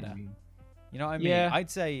yeah. I look know what better. you mean. You know what I mean? Yeah. I'd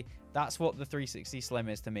say that's what the 360 Slim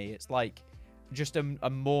is to me. It's like just a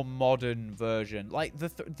more modern version. Like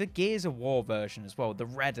the Gears of War version as well. The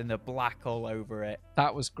red and the black all over it.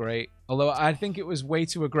 That was great. Although I think it was way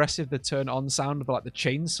too aggressive. The turn on sound of like the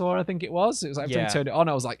chainsaw. I think it was. It was like every time Yeah. you turned it on,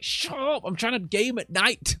 I was like, "Shut up! I'm trying to game at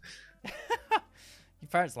night. Your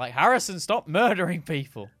parents are like, Harrison, stop murdering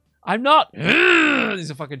people. I'm not." There's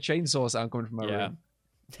a fucking chainsaw sound coming from my Yeah. room.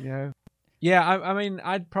 You know? Yeah. I mean,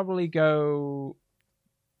 I'd probably go.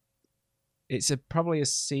 It's probably a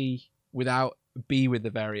C without B with the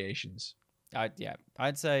variations.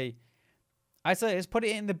 I'd say let's put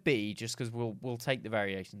it in the B just because we'll take the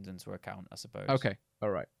variations into account, I suppose. Okay. All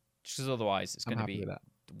right. Just because otherwise it's I'm going to happy be with that.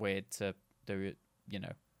 weird to do it. You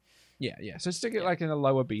know. Yeah. So stick it Yeah. like in a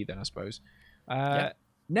lower B then, I suppose. Yeah.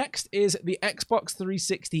 Next is the Xbox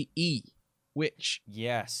 360e, which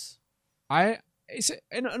Yes. it's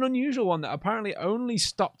an unusual one that apparently only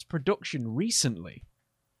stopped production recently.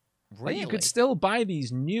 Really? Like, you could still buy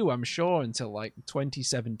these new, I'm sure, until like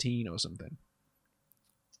 2017 or something.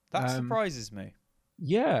 That surprises me.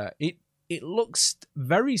 Yeah, it it looks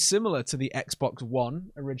very similar to the Xbox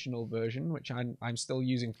One original version, which I'm still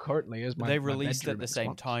using currently as my. They my released at bedroom the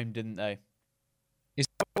same Xbox. time, didn't they? Is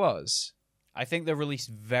that what it was? I think they're released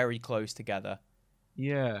very close together.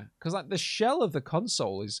 Yeah, because like the shell of the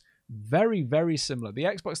console is very, very similar. The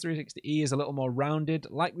Xbox 360e is a little more rounded.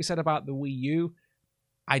 Like we said about the Wii U,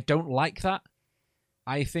 I don't like that.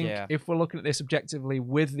 I think if we're looking at this objectively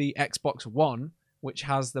with the Xbox One, which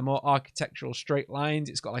has the more architectural straight lines,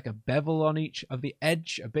 it's got like a bevel on each of the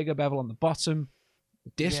edge, a bigger bevel on the bottom.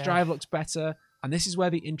 The disc drive looks better. And this is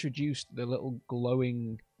where they introduced the little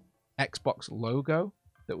glowing Xbox logo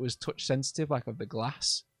that was touch sensitive, like of the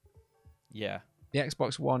glass. Yeah. The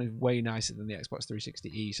Xbox One is way nicer than the Xbox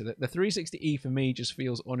 360e. So the 360e for me just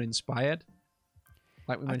feels uninspired.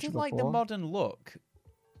 Like we mentioned before. I do like the modern look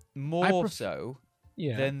more so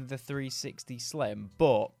than the 360 Slim,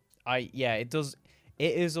 but it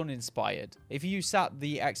is uninspired. If you sat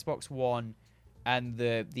the Xbox One and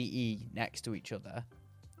the E next to each other,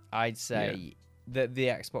 I'd say that the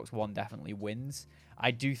Xbox One definitely wins.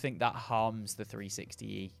 I do think that harms the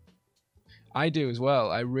 360e. I do as well.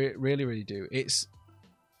 I really, really do. It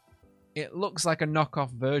looks like a knockoff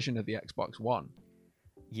version of the Xbox One.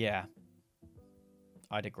 Yeah,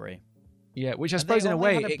 I'd agree. Yeah, which I suppose in a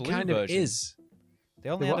way it kind of is. They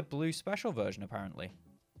only had a blue special version, apparently.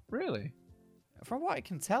 Really? From what I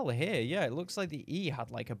can tell here, yeah, it looks like the E had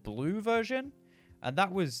like a blue version, and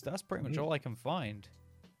that's pretty much all I can find.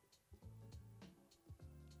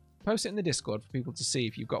 Post it in the Discord for people to see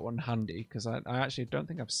if you've got one handy, because I actually don't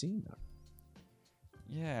think I've seen that.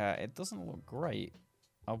 Yeah, it doesn't look great.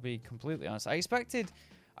 I'll be completely honest. I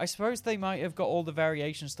suppose they might have got all the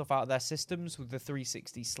variation stuff out of their systems with the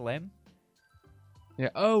 360 Slim. Yeah.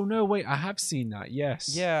 Oh, no, wait. I have seen that.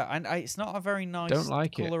 Yes. Yeah, and it's not a very nice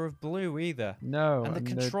color of blue either. No. And the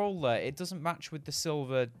controller, it doesn't match with the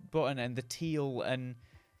silver button and the teal, and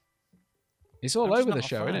it's all over the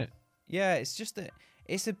show, isn't it? Yeah, it's just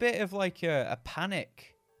it's a bit of like a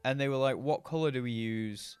panic. And they were like, what color do we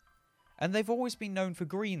use? And they've always been known for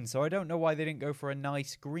green, so I don't know why they didn't go for a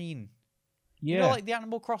nice green. Yeah. You know, like the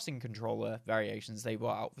Animal Crossing controller variations they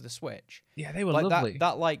brought out for the Switch. Yeah, they were like lovely.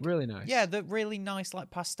 That like really nice. Yeah, the really nice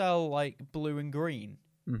like pastel like blue and green.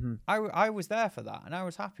 Mm-hmm. I was there for that, and I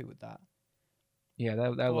was happy with that. Yeah,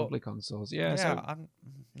 they're lovely consoles. Yeah, so I'm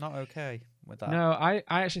not okay with that. No, I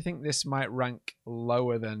actually think this might rank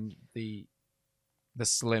lower than the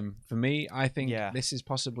Slim. For me, I think this is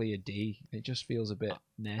possibly a D. It just feels a bit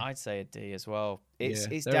nah. I'd say a D as well. It's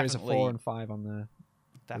there definitely is a 4 and 5 on there.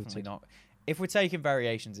 Definitely not. If we're taking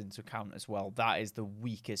variations into account as well, that is the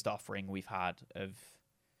weakest offering we've had of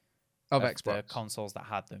Xbox. The consoles that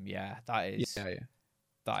had them. Yeah, that is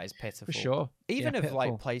that is pitiful. For sure. Even of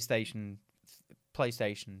like PlayStation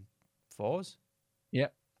 4s. Yeah.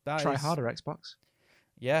 Try harder, Xbox.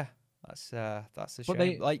 Yeah. That's a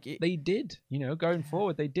shame. But they did, going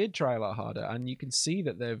forward, they did try a lot harder, and you can see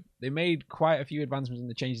that they made quite a few advancements in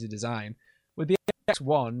the changes of design. With the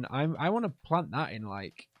X1, I want to plant that in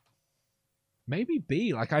like maybe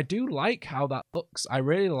B. Like I do like how that looks. I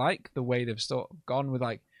really like the way they've sort of gone with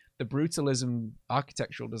like the brutalism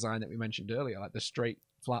architectural design that we mentioned earlier, like the straight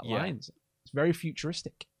flat lines. It's very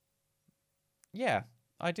futuristic. Yeah,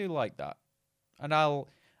 I do like that, and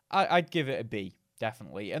I'd give it a B.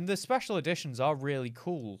 Definitely, and the special editions are really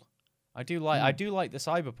cool. I do like the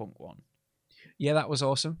Cyberpunk one. Yeah, that was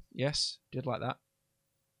awesome. Yes, did like that.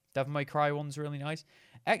 Devil May Cry one's really nice.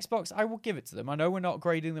 Xbox, I will give it to them. I know we're not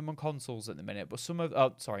grading them on consoles at the minute, but some of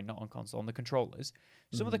not on console, on the controllers.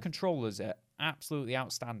 Some of the controllers are absolutely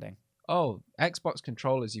outstanding. Oh, Xbox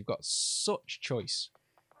controllers, you've got such choice.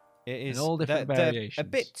 It is in all different variations. They're a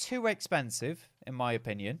bit too expensive, in my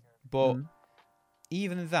opinion, but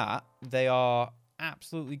even that, they are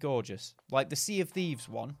absolutely gorgeous. Like the Sea of Thieves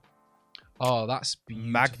one. Oh, that's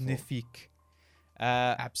beautiful. Magnifique.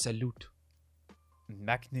 Absolute.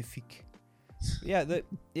 Magnifique. Yeah,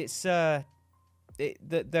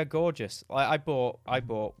 they're gorgeous. I bought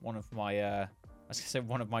one of my I was gonna say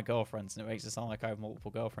one of my girlfriends, and it makes it sound like I have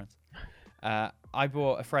multiple girlfriends. I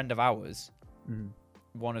bought a friend of ours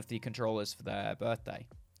one of the controllers for their birthday,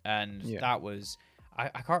 and that was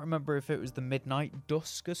I can't remember if it was the Midnight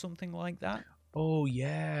Dusk or something like that. Oh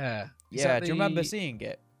yeah, do you remember seeing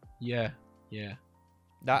it? Yeah.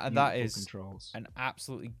 That is controls. An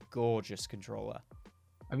absolutely gorgeous controller.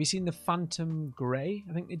 Have you seen the Phantom Grey?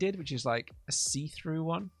 I think they did, which is like a see-through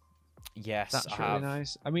one. Yes, that's really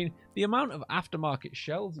nice. I mean, the amount of aftermarket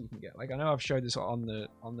shells you can get. Like I know I've showed this on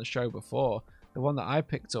the show before. The one that I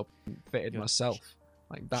picked up and fitted myself,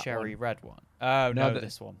 like that cherry one. red one. Oh no,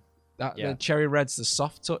 this one. The cherry red's the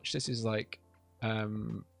soft touch. This is like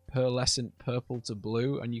pearlescent purple to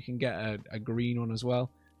blue, and you can get a green one as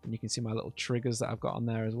well. And you can see my little triggers that I've got on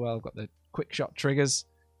there as well. I've got the quick shot triggers.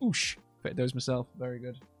 Oosh, fit those myself. Very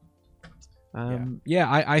good.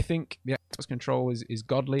 I think the Xbox control is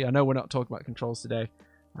godly. I know we're not talking about controls today.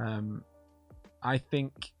 I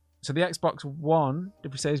think so. The Xbox One,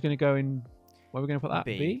 did we say is going to go in? Where are we going to put that?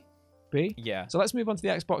 B. Yeah. So let's move on to the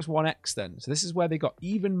Xbox One X then. So this is where they got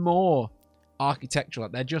even more architectural.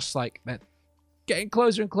 They're just like they're getting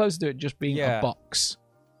closer and closer to it just being a box.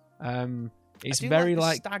 It's very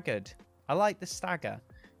like staggered. I like the stagger.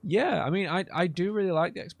 Yeah, I mean, I do really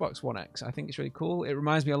like the Xbox One X. I think it's really cool. It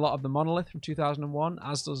reminds me a lot of the Monolith from 2001,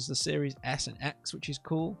 as does the Series S and X, which is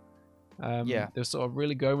cool. They're sort of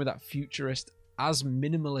really going with that futurist, as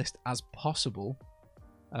minimalist as possible.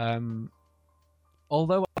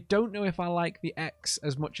 Although I don't know if I like the X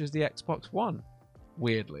as much as the Xbox One,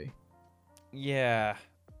 weirdly. Yeah.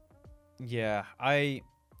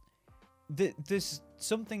 There's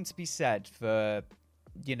something to be said for,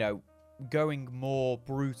 going more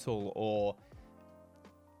brutal or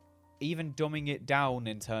even dumbing it down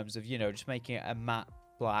in terms of, just making it a matte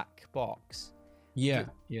black box. Yeah.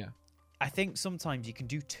 I think sometimes you can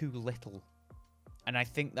do too little. And I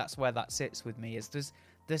think that's where that sits with me, is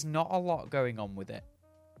there's not a lot going on with it.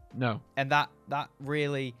 No. And that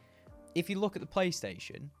really, if you look at the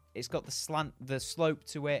PlayStation, it's got the slope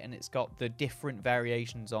to it, and it's got the different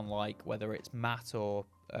variations on, like, whether it's matte or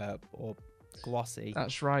glossy.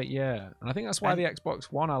 That's right, yeah. And I think that's why the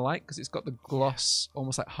Xbox One I like, because it's got the gloss,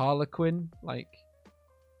 almost like Harlequin, like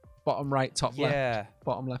bottom right, top left,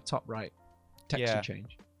 bottom left, top right texture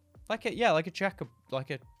change. Like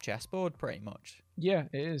a chessboard, pretty much. Yeah,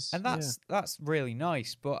 it is. And that's really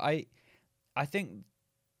nice. But I think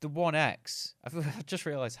the One X, I've just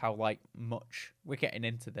realised how much we're getting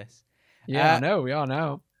into this. Yeah, I know we are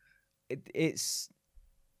now. It's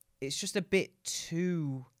just a bit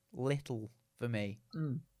too little for me. I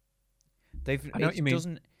know what you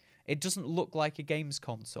mean. It doesn't look like a games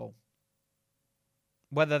console.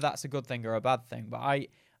 Whether that's a good thing or a bad thing, but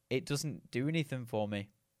it doesn't do anything for me.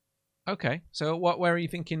 Okay, so where are you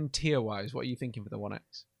thinking tier-wise? What are you thinking for the One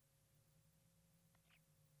X?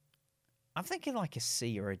 I'm thinking like a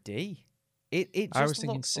C or a D. I was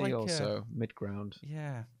thinking C also, mid-ground.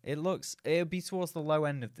 Yeah, it'll be towards the low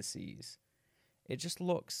end of the C's. It just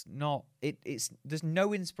looks not... There's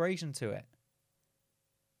no inspiration to it.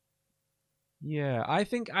 Yeah, I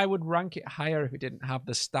think I would rank it higher if it didn't have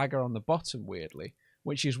the stagger on the bottom, weirdly,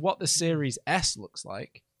 which is what the Series S looks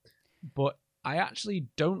like. But I actually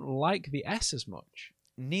don't like the S as much.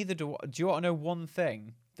 Neither do I. Do you want to know one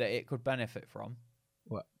thing that it could benefit from?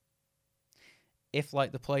 What? If,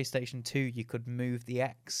 like the PlayStation 2, you could move the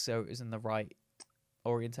X so it was in the right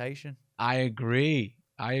orientation. I agree.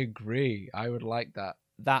 I would like that.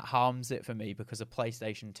 That harms it for me because a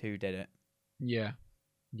PlayStation 2 did it. Yeah.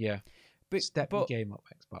 But step your game up,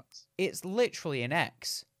 Xbox. It's literally an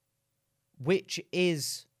X, which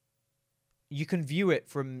is... You can view it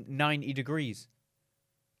from 90 degrees.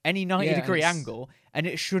 Any 90-degree angle, and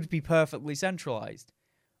it should be perfectly centralized.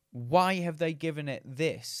 Why have they given it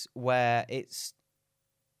this, where it's...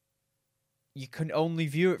 You can only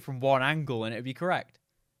view it from one angle and it'd be correct?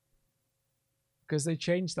 Because they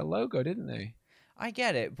changed the logo, didn't they? I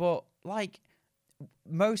get it, but,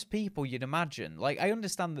 most people, you'd imagine... I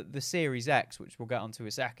understand that the Series X, which we'll get onto in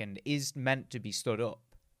a second, is meant to be stood up.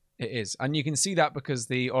 It is. And you can see that because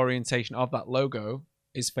the orientation of that logo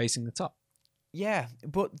is facing the top. Yeah,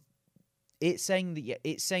 but it's saying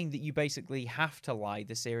that you basically have to lie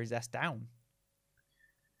the Series S down.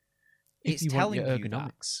 It's telling you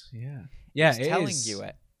ergonomics. That. Yeah, it's telling you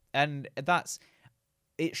it. And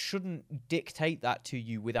it shouldn't dictate that to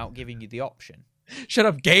you without giving you the option. Shut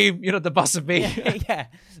up, game. You're not the boss of me. Yeah.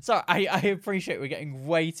 So I appreciate we're getting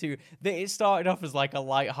way too... It started off as like a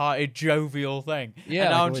light-hearted, jovial thing. Yeah,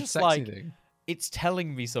 and now I'm just thing. It's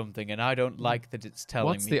telling me something, and I don't like that it's telling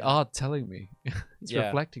me. What's the art telling me? It's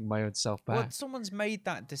reflecting my own self back. Well, someone's made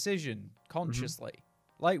that decision consciously.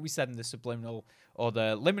 Like we said in the subliminal or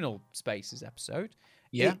the liminal spaces episode.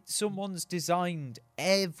 Yeah. Someone's designed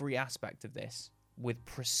every aspect of this with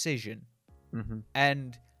precision. Mm-hmm.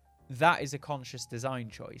 And... that is a conscious design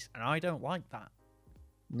choice, and I don't like that.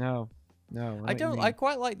 No. I don't. I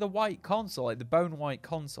quite like the white console, like the bone white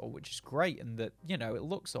console, which is great, and that it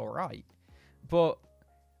looks all right. But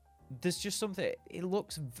there's just something. It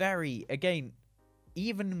looks very, again,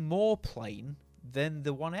 even more plain than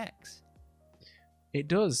the One X. It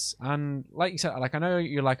does, and like you said, I know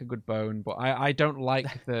you like a good bone, but I don't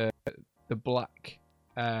like the black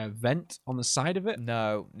vent on the side of it.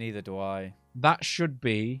 No, neither do I. That should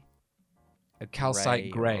be a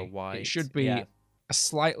calcite grey or a grey. white. It should be Yeah. a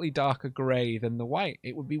slightly darker grey than the white.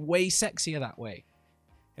 It would be way sexier that way.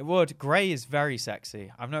 It would. Grey is very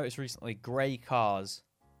sexy. I've noticed recently grey cars.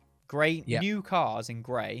 Yeah. New cars in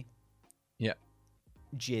grey. Yeah.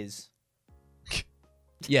 Jizz.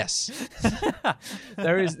 Yes.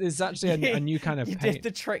 There's actually a new kind of You paint. did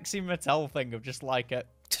the Trixie Mattel thing of just like a...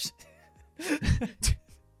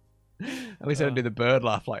 At least I don't do the bird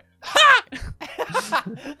laugh like,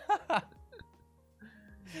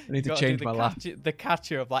 I need to Gotta change do my laugh. the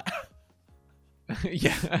catcher of like...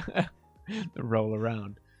 Yeah. The roll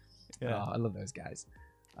around. Yeah. Oh, I love those guys.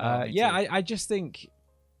 Oh, me Yeah, too. I just think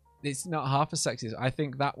it's not half as sexy. I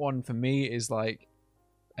think that one for me is like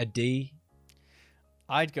a D.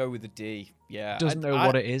 I'd go with a D. Yeah. Doesn't know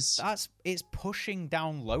what it is. It's pushing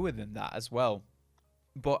down lower than that as well.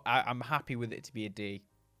 But I'm happy with it to be a D.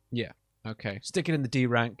 Yeah. Okay. Stick it in the D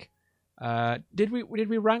rank. Did we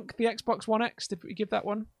rank the Xbox One X? Did we give that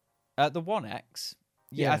one? The One X.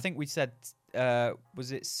 Yeah, Yeah. I think we said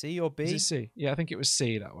was it C or B? Is it C? Yeah, I think it was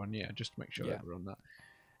C, that one. Yeah, just to make sure Yeah. that we're on that.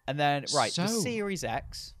 And then the So- Series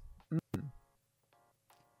X.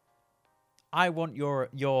 I want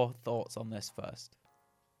your thoughts on this first.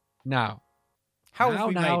 Now, How have Now,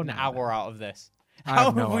 we now, made an now. hour out of this? I How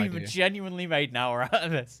have no we idea. genuinely made an hour out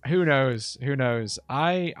of this? Who knows? Who knows?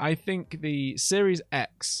 I think the Series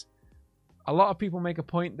X. A lot of people make a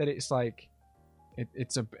point that it's like,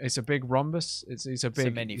 it's a big rhombus. It's a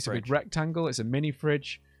big mini it's a big fridge. rectangle. It's a mini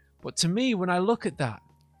fridge. But to me, when I look at that,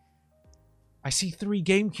 I see 3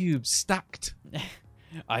 GameCubes stacked.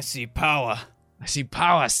 I see power. I see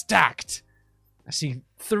power stacked. I see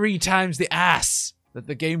 3 times the ass that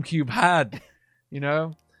the GameCube had. You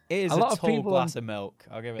know. It is A a, lot of tall people glass of milk.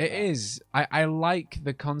 I'll give it. It that. is. I like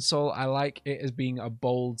the console. I like it as being a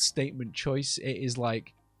bold statement choice. It is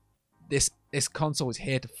like this console is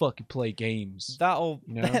here to fucking play games. That'll.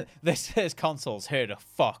 You know? this console's here to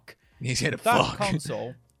fuck. He's here to That fuck.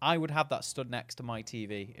 console, I would have that stood next to my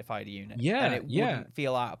TV if I had a unit. Yeah, and it yeah. wouldn't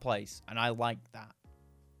feel out of place, and I like that.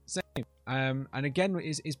 And again,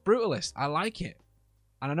 it's brutalist. I like it.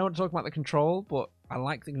 And I know I'm talking about the control, but I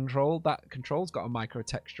like the control. That control's got a micro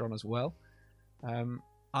texture on as well.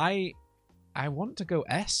 I want to go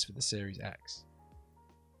S for the Series X.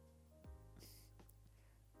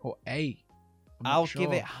 Or A. I'm not I'll sure.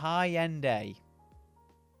 give it high end A.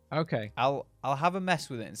 Okay. I'll have a mess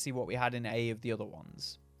with it and see what we had in A of the other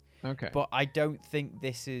ones. Okay. But I don't think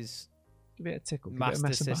this is Give it a tickle. Give it a Master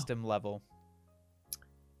mess about. System level.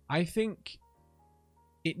 I think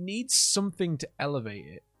it needs something to elevate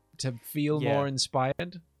it, to feel Yeah. more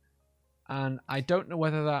inspired. And I don't know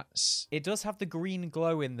whether that's... It does have the green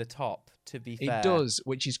glow in the top, to be fair. It does,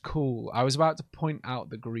 which is cool. I was about to point out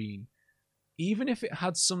the green. Even if it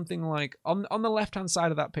had something like... On the left-hand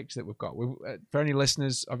side of that picture that we've got, for any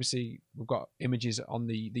listeners, obviously, we've got images on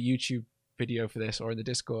the YouTube video for this or in the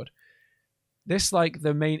Discord. This, like,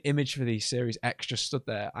 the main image for the Series X just stood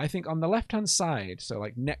there. I think on the left-hand side, so,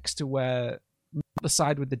 like, next to where... the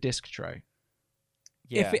side with the disc tray.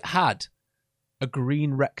 Yeah. If it had a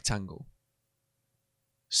green rectangle,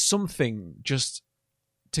 something just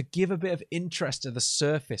to give a bit of interest to the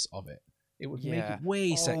surface of it, it would make it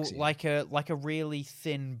way sexy. like a really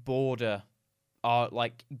thin border, or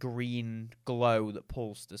like green glow that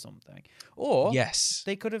pulls to something. Or yes,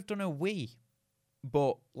 they could have done a Wii,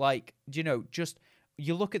 but like, just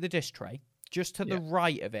you look at the disc tray, just to the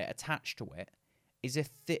right of it, attached to it, is a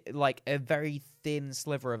very thin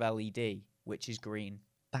sliver of LED, which is green,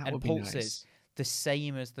 that and would be pulses nice. the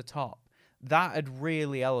same as the top. That'd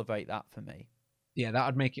really elevate that for me. Yeah, that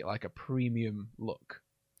would make it like a premium look.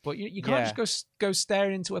 But you can't just go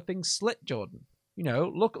staring into a thing slit, Jordan.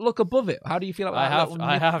 Look above it. How do you feel about that little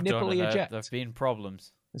I have nipply done it. eject? There've been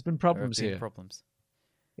problems. There's been problems There have here. been problems.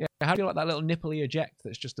 Yeah, how do you like that little nipply eject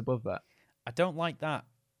that's just above that? I don't like that.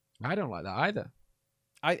 I don't like that either.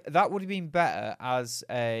 That would have been better as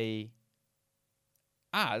I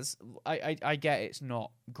get it's not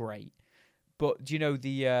great, but do you know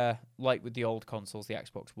the like with the old consoles, the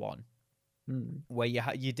Xbox One, where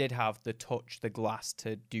you did have the glass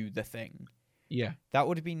to do the thing. Yeah. That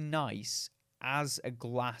would have been nice as a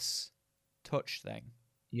glass touch thing.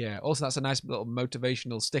 Yeah. Also, that's a nice little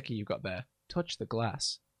motivational sticker you've got there. Touch the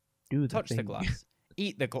glass. Do the Touch thing. the glass.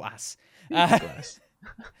 Eat the glass. Eat the glass.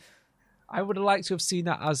 I would have liked to have seen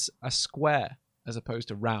that as a square as opposed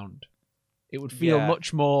to round. It would feel Yeah.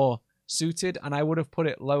 much more suited, and I would have put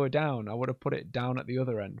it lower down. I would have put it down at the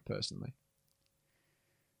other end, personally.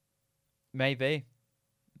 Maybe.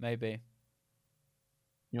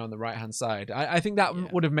 On the right-hand side. I think that Yeah.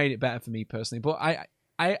 would have made it better for me, personally. But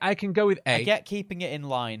I can go with A. I get keeping it in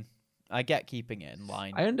line. I get keeping it in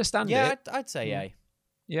line. I understand Yeah, it. I'd say A.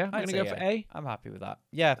 Yeah, I'm I'd gonna go say for A. I'm happy with that.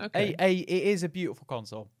 Yeah, Okay. A. It is a beautiful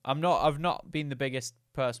console. I've not been the biggest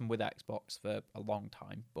person with Xbox for a long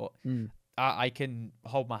time, but I can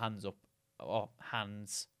hold my hands up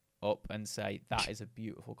and say that is a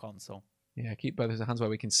beautiful console. Yeah, keep both hands where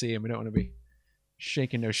we can see him. We don't want to be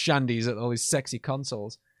shaking those shandies at all these sexy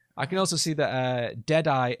consoles. I can also see that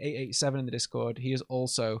Deadeye887 in the Discord, he has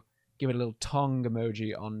also given a little tongue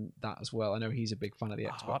emoji on that as well. I know he's a big fan of the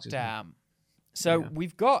Xbox. Oh, damn. So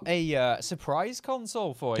we've got a surprise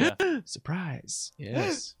console for you. Surprise.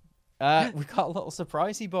 Yes. We've got a little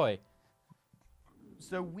surprisey boy.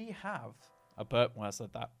 So we have... I burped when I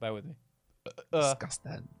said that. Bear with me.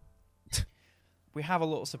 Disgusting. We have a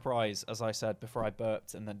little surprise, as I said, before I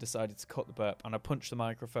burped and then decided to cut the burp, and I punched the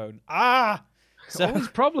microphone. Ah! So all these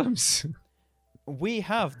problems. We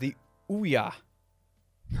have the Ouya.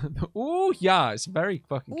 Ooh, yeah. It's very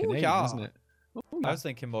fucking Canadian, yeah. isn't it? Ooh, I was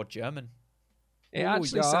thinking more German. It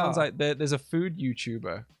actually sounds like there's a food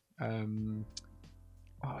YouTuber.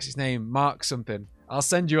 What's his name? Mark something. I'll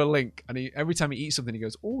send you a link. And every time he eats something, he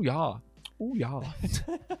goes, "Oh yeah, oh yeah."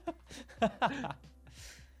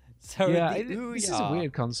 So yeah, the this is a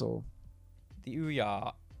weird console. The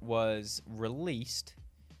Ouya was released.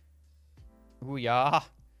 Ouya,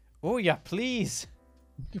 please.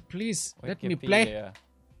 Please let me play.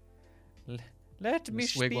 Let me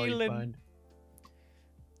spielen.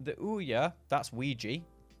 The Ouya, that's Ouija.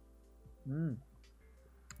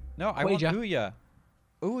 No, I want Ouya.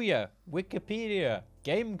 Ouya, Wikipedia,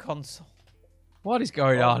 game console. What is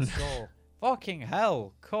going on? Fucking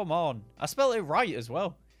hell, come on. I spelled it right as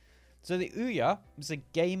well. So the Ouya was a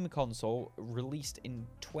game console released in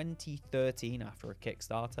 2013 after a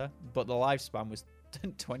Kickstarter, but the lifespan was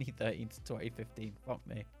 2013 to 2015. Fuck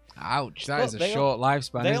me. Ouch, that is a short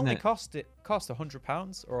lifespan, isn't it? They only cost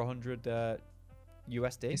 £100 or 100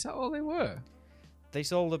 USD. Is that all they were? They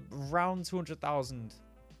sold around 200,000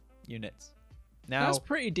 units. Now that's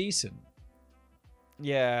pretty decent.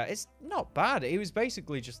 Yeah, it's not bad. It was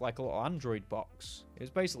basically just like a little Android box. It was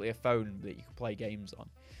basically a phone that you could play games on.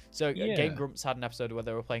 So Game Grumps had an episode where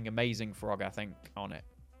they were playing Amazing Frog, I think, on it.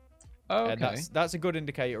 Oh, okay. And that's a good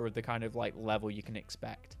indicator of the kind of like level you can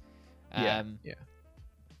expect. Yeah.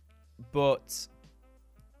 But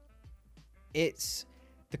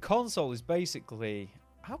the console is basically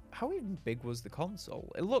how even big was the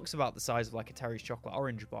console? It looks about the size of like a Terry's chocolate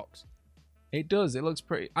orange box. It does. It looks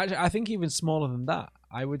pretty. Actually, I think even smaller than that.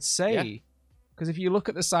 I would say, because if you look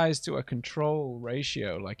at the size to a control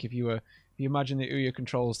ratio, like if you imagine the Ouya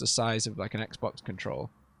controls the size of like an Xbox control,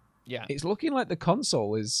 it's looking like the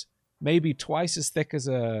console is maybe twice as thick as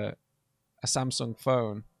a Samsung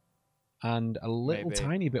phone, and a little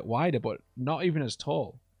tiny bit wider, but not even as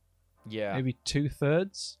tall. Yeah, maybe 2/3.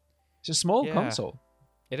 It's a small console.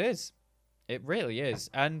 It is. It really is,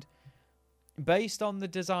 and based on the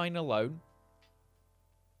design alone,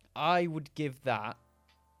 I would give that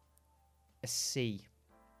a C.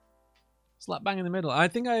 Slap bang in the middle. I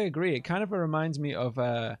think I agree. It kind of reminds me of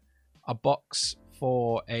a box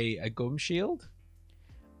for a gum shield.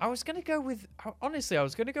 I was going to go with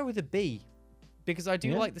a B because I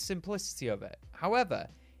do like the simplicity of it. However,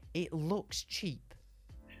 it looks cheap.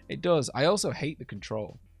 It does. I also hate the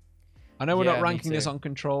control. I know we're not ranking this on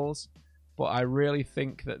controls, but I really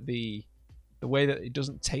think that the way that it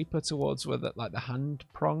doesn't taper towards where the hand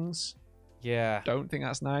prongs. Yeah. Don't think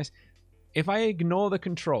that's nice. If I ignore the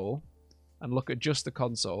control and look at just the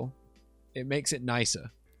console, it makes it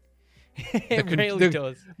nicer. It really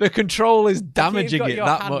does. The control is damaging it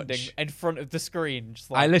that much. In front of the screen.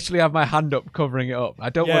 Just I literally have my hand up covering it up. I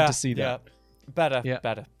don't want to see that. Better. Yeah.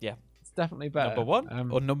 It's definitely better. Number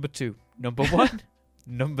one or number two? Number one,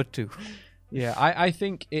 number two. Yeah, I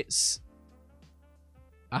think it's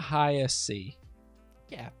a higher C.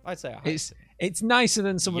 Yeah, I'd say a higher C. It's nicer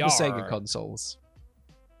than some of the Sega consoles.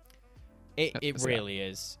 It really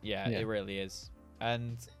is. Yeah, it really is.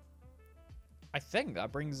 And I think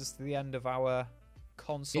that brings us to the end of our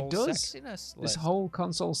console sexiness list. This whole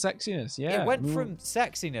console sexiness, yeah. It went from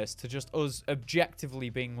sexiness to just us objectively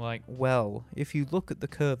being like, well, if you look at the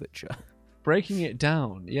curvature. Breaking it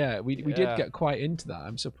down, we did get quite into that.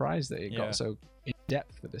 I'm surprised that it got so in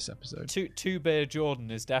depth for this episode. Two Bear Jordan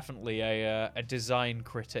is definitely a design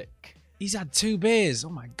critic. He's had 2 beers. Oh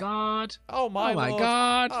my god. Oh my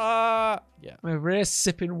god. Yeah. I'm over here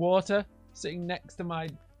sipping water, sitting next to my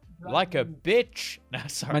like a bitch. No,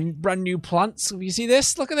 sorry. My brand new plants. You see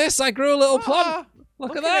this? Look at this. I grew a little plant.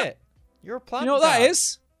 Look at that. It. You're a plant. You know what that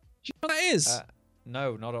is? Do you know what that is?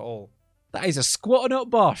 No, not at all. That is a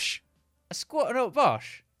squatternut Bosch. A squatternut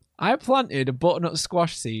Bosch? I planted a butternut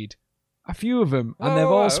squash seed A few of them, and Whoa, they've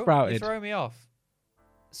whoa, all whoa, sprouted. You're throwing me off.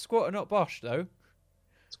 Squatting up Bosch, though.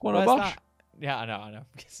 Squatter Where's Bosch. that? Yeah, I know.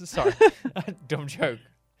 Sorry. Dumb joke.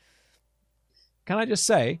 Can I just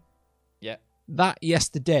say, Yeah. that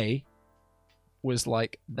yesterday was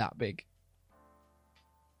like that big.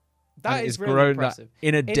 That And is it's really grown impressive. that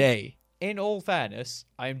in a day. In all fairness,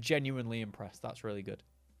 I am genuinely impressed. That's really good.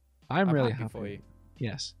 I'm really happy happy for you.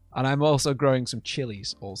 Yes. And I'm also growing some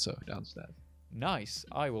chilies also downstairs. Nice.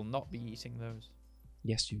 I will not be eating those.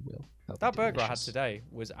 Yes, you will. That'll That be burger I had delicious. today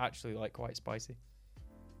was actually like quite spicy.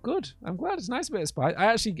 Good. I'm glad. It's a nice bit of spice.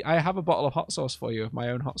 I have a bottle of hot sauce for you, of my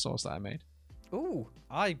own hot sauce that I made. Ooh,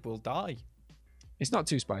 I will die. It's not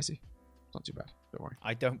too spicy. It's not too bad. Don't worry.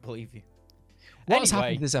 I don't believe you. What's Anyway,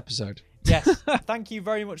 happened this episode? Yes. Thank you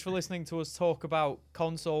very much for listening to us talk about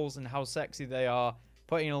consoles and how sexy they are,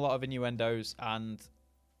 putting in a lot of innuendos and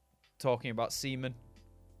talking about semen.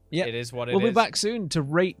 Yeah. It is what it is. We'll be back soon to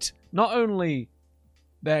rate not only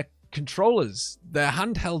their controllers, their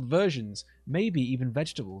handheld versions, maybe even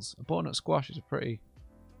vegetables. A butternut squash is a pretty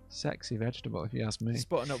sexy vegetable, if you ask me.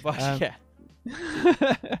 Spotting up Bosch, yeah.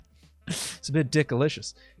 It's a bit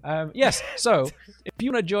dickalicious. Yes, so if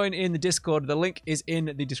you want to join in the Discord, the link is in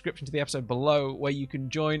the description to the episode below, where you can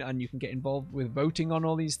join and you can get involved with voting on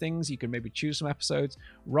all these things. You can maybe choose some episodes.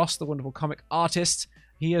 Ross, the wonderful comic artist,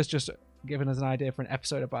 he has just given us an idea for an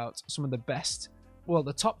episode about some of the best, well,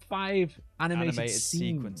 the top 5 animated scenes.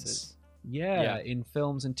 sequences. Yeah, in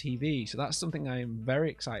films and TV. So that's something I am very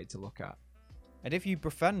excited to look at. And if you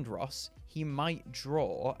befriend Ross, he might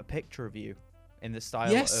draw a picture of you in the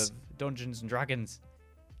style Yes. of Dungeons and Dragons.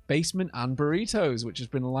 Basement and Burritos, which has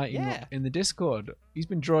been lighting Yeah. up in the Discord. He's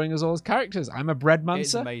been drawing us all his characters. I'm a bread It's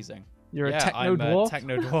mancer. amazing. You're a yeah, techno I'm dwarf. a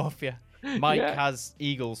techno dwarf, yeah. Mike Yeah. has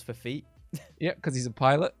eagles for feet. Yeah, because he's a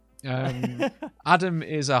pilot. Adam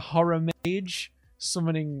is a horror mage,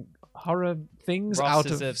 summoning horror things Ross out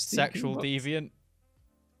is of a stinking sexual books. deviant.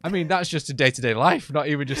 I mean, that's just in day-to-day life, not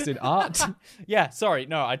even just in art. Yeah, sorry,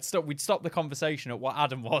 no, we'd stop the conversation at what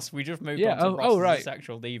Adam was. We just moved Yeah, on to oh, Ross oh, as right. a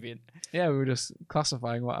sexual deviant. Yeah, we were just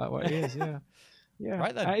classifying what he is. Yeah, yeah.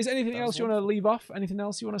 Right then. Is there anything That else was you want to leave off? Anything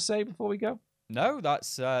else you want to say before we go? No,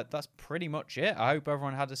 that's pretty much it. I hope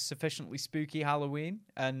everyone had a sufficiently spooky Halloween,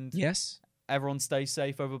 and Yes. everyone stays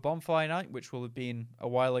safe over Bonfire Night, which will have been a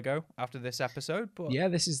while ago after this episode. But Yeah,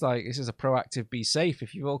 this is a proactive be safe.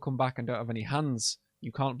 If you've all come back and don't have any hands,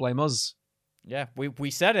 you can't blame us. yeah, we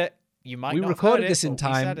said it. You might We not have recorded heard this in but we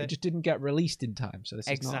time. said It it. just didn't get released in time, so this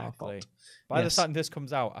is not our fault. Exactly. By the Yes. time this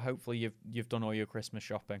comes out, hopefully you've done all your Christmas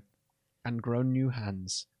shopping. And grown new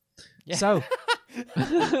hands. Yeah. So,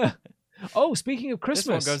 oh, speaking of This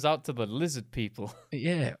Christmas, one goes out to the lizard people.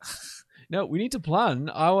 yeah. No, we need to plan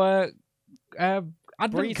our advent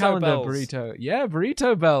Burrito calendar bells. burrito. Yeah,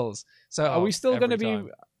 burrito bells. So, are Oh, we still going to every be?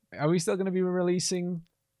 time. Are we still going to be releasing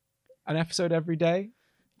an episode every day?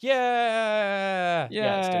 Yeah.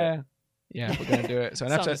 Yeah, let's do it. Yeah, we're going to do it. So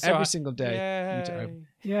an Sounded episode so every single day. Need to Yay. open.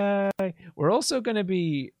 Yay! We're also going to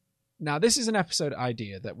be. Now, this is an episode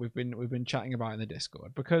idea that we've been chatting about in the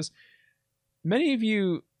Discord, because many of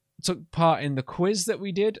you took part in the quiz that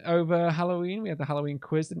we did over Halloween. We had the Halloween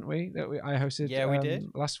quiz, didn't we? I hosted. Yeah, we did.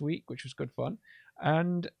 Last week, which was good fun.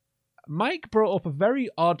 And Mike brought up a very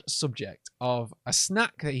odd subject of a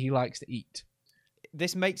snack that he likes to eat.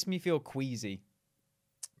 This makes me feel queasy.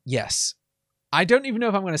 Yes. I don't even know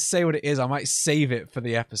if I'm going to say what it is. I might save it for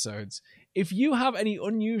the episodes. If you have any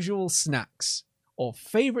unusual snacks or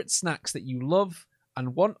favorite snacks that you love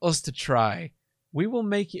and want us to try, we will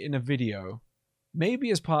make it in a video.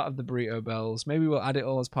 Maybe as part of the Burrito Bells. Maybe we'll add it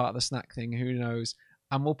all as part of the snack thing. Who knows?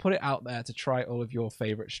 And we'll put it out there to try all of your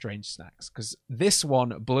favorite strange snacks. Because this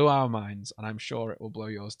one blew our minds, and I'm sure it will blow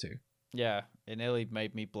yours too. Yeah, it nearly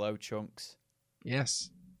made me blow chunks. Yes.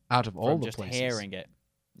 Out of all from the just places. hearing it.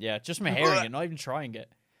 Yeah, just from hearing it, not even trying it.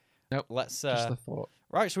 Nope. Let's Just the thought.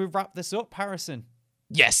 right, so we wrap this up, Harrison.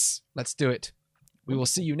 Yes, let's do it. We will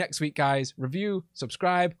see you next week, guys. Review,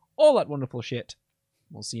 subscribe, all that wonderful shit.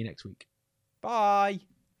 We'll see you next week. Bye.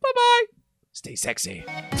 Bye-bye. Stay sexy.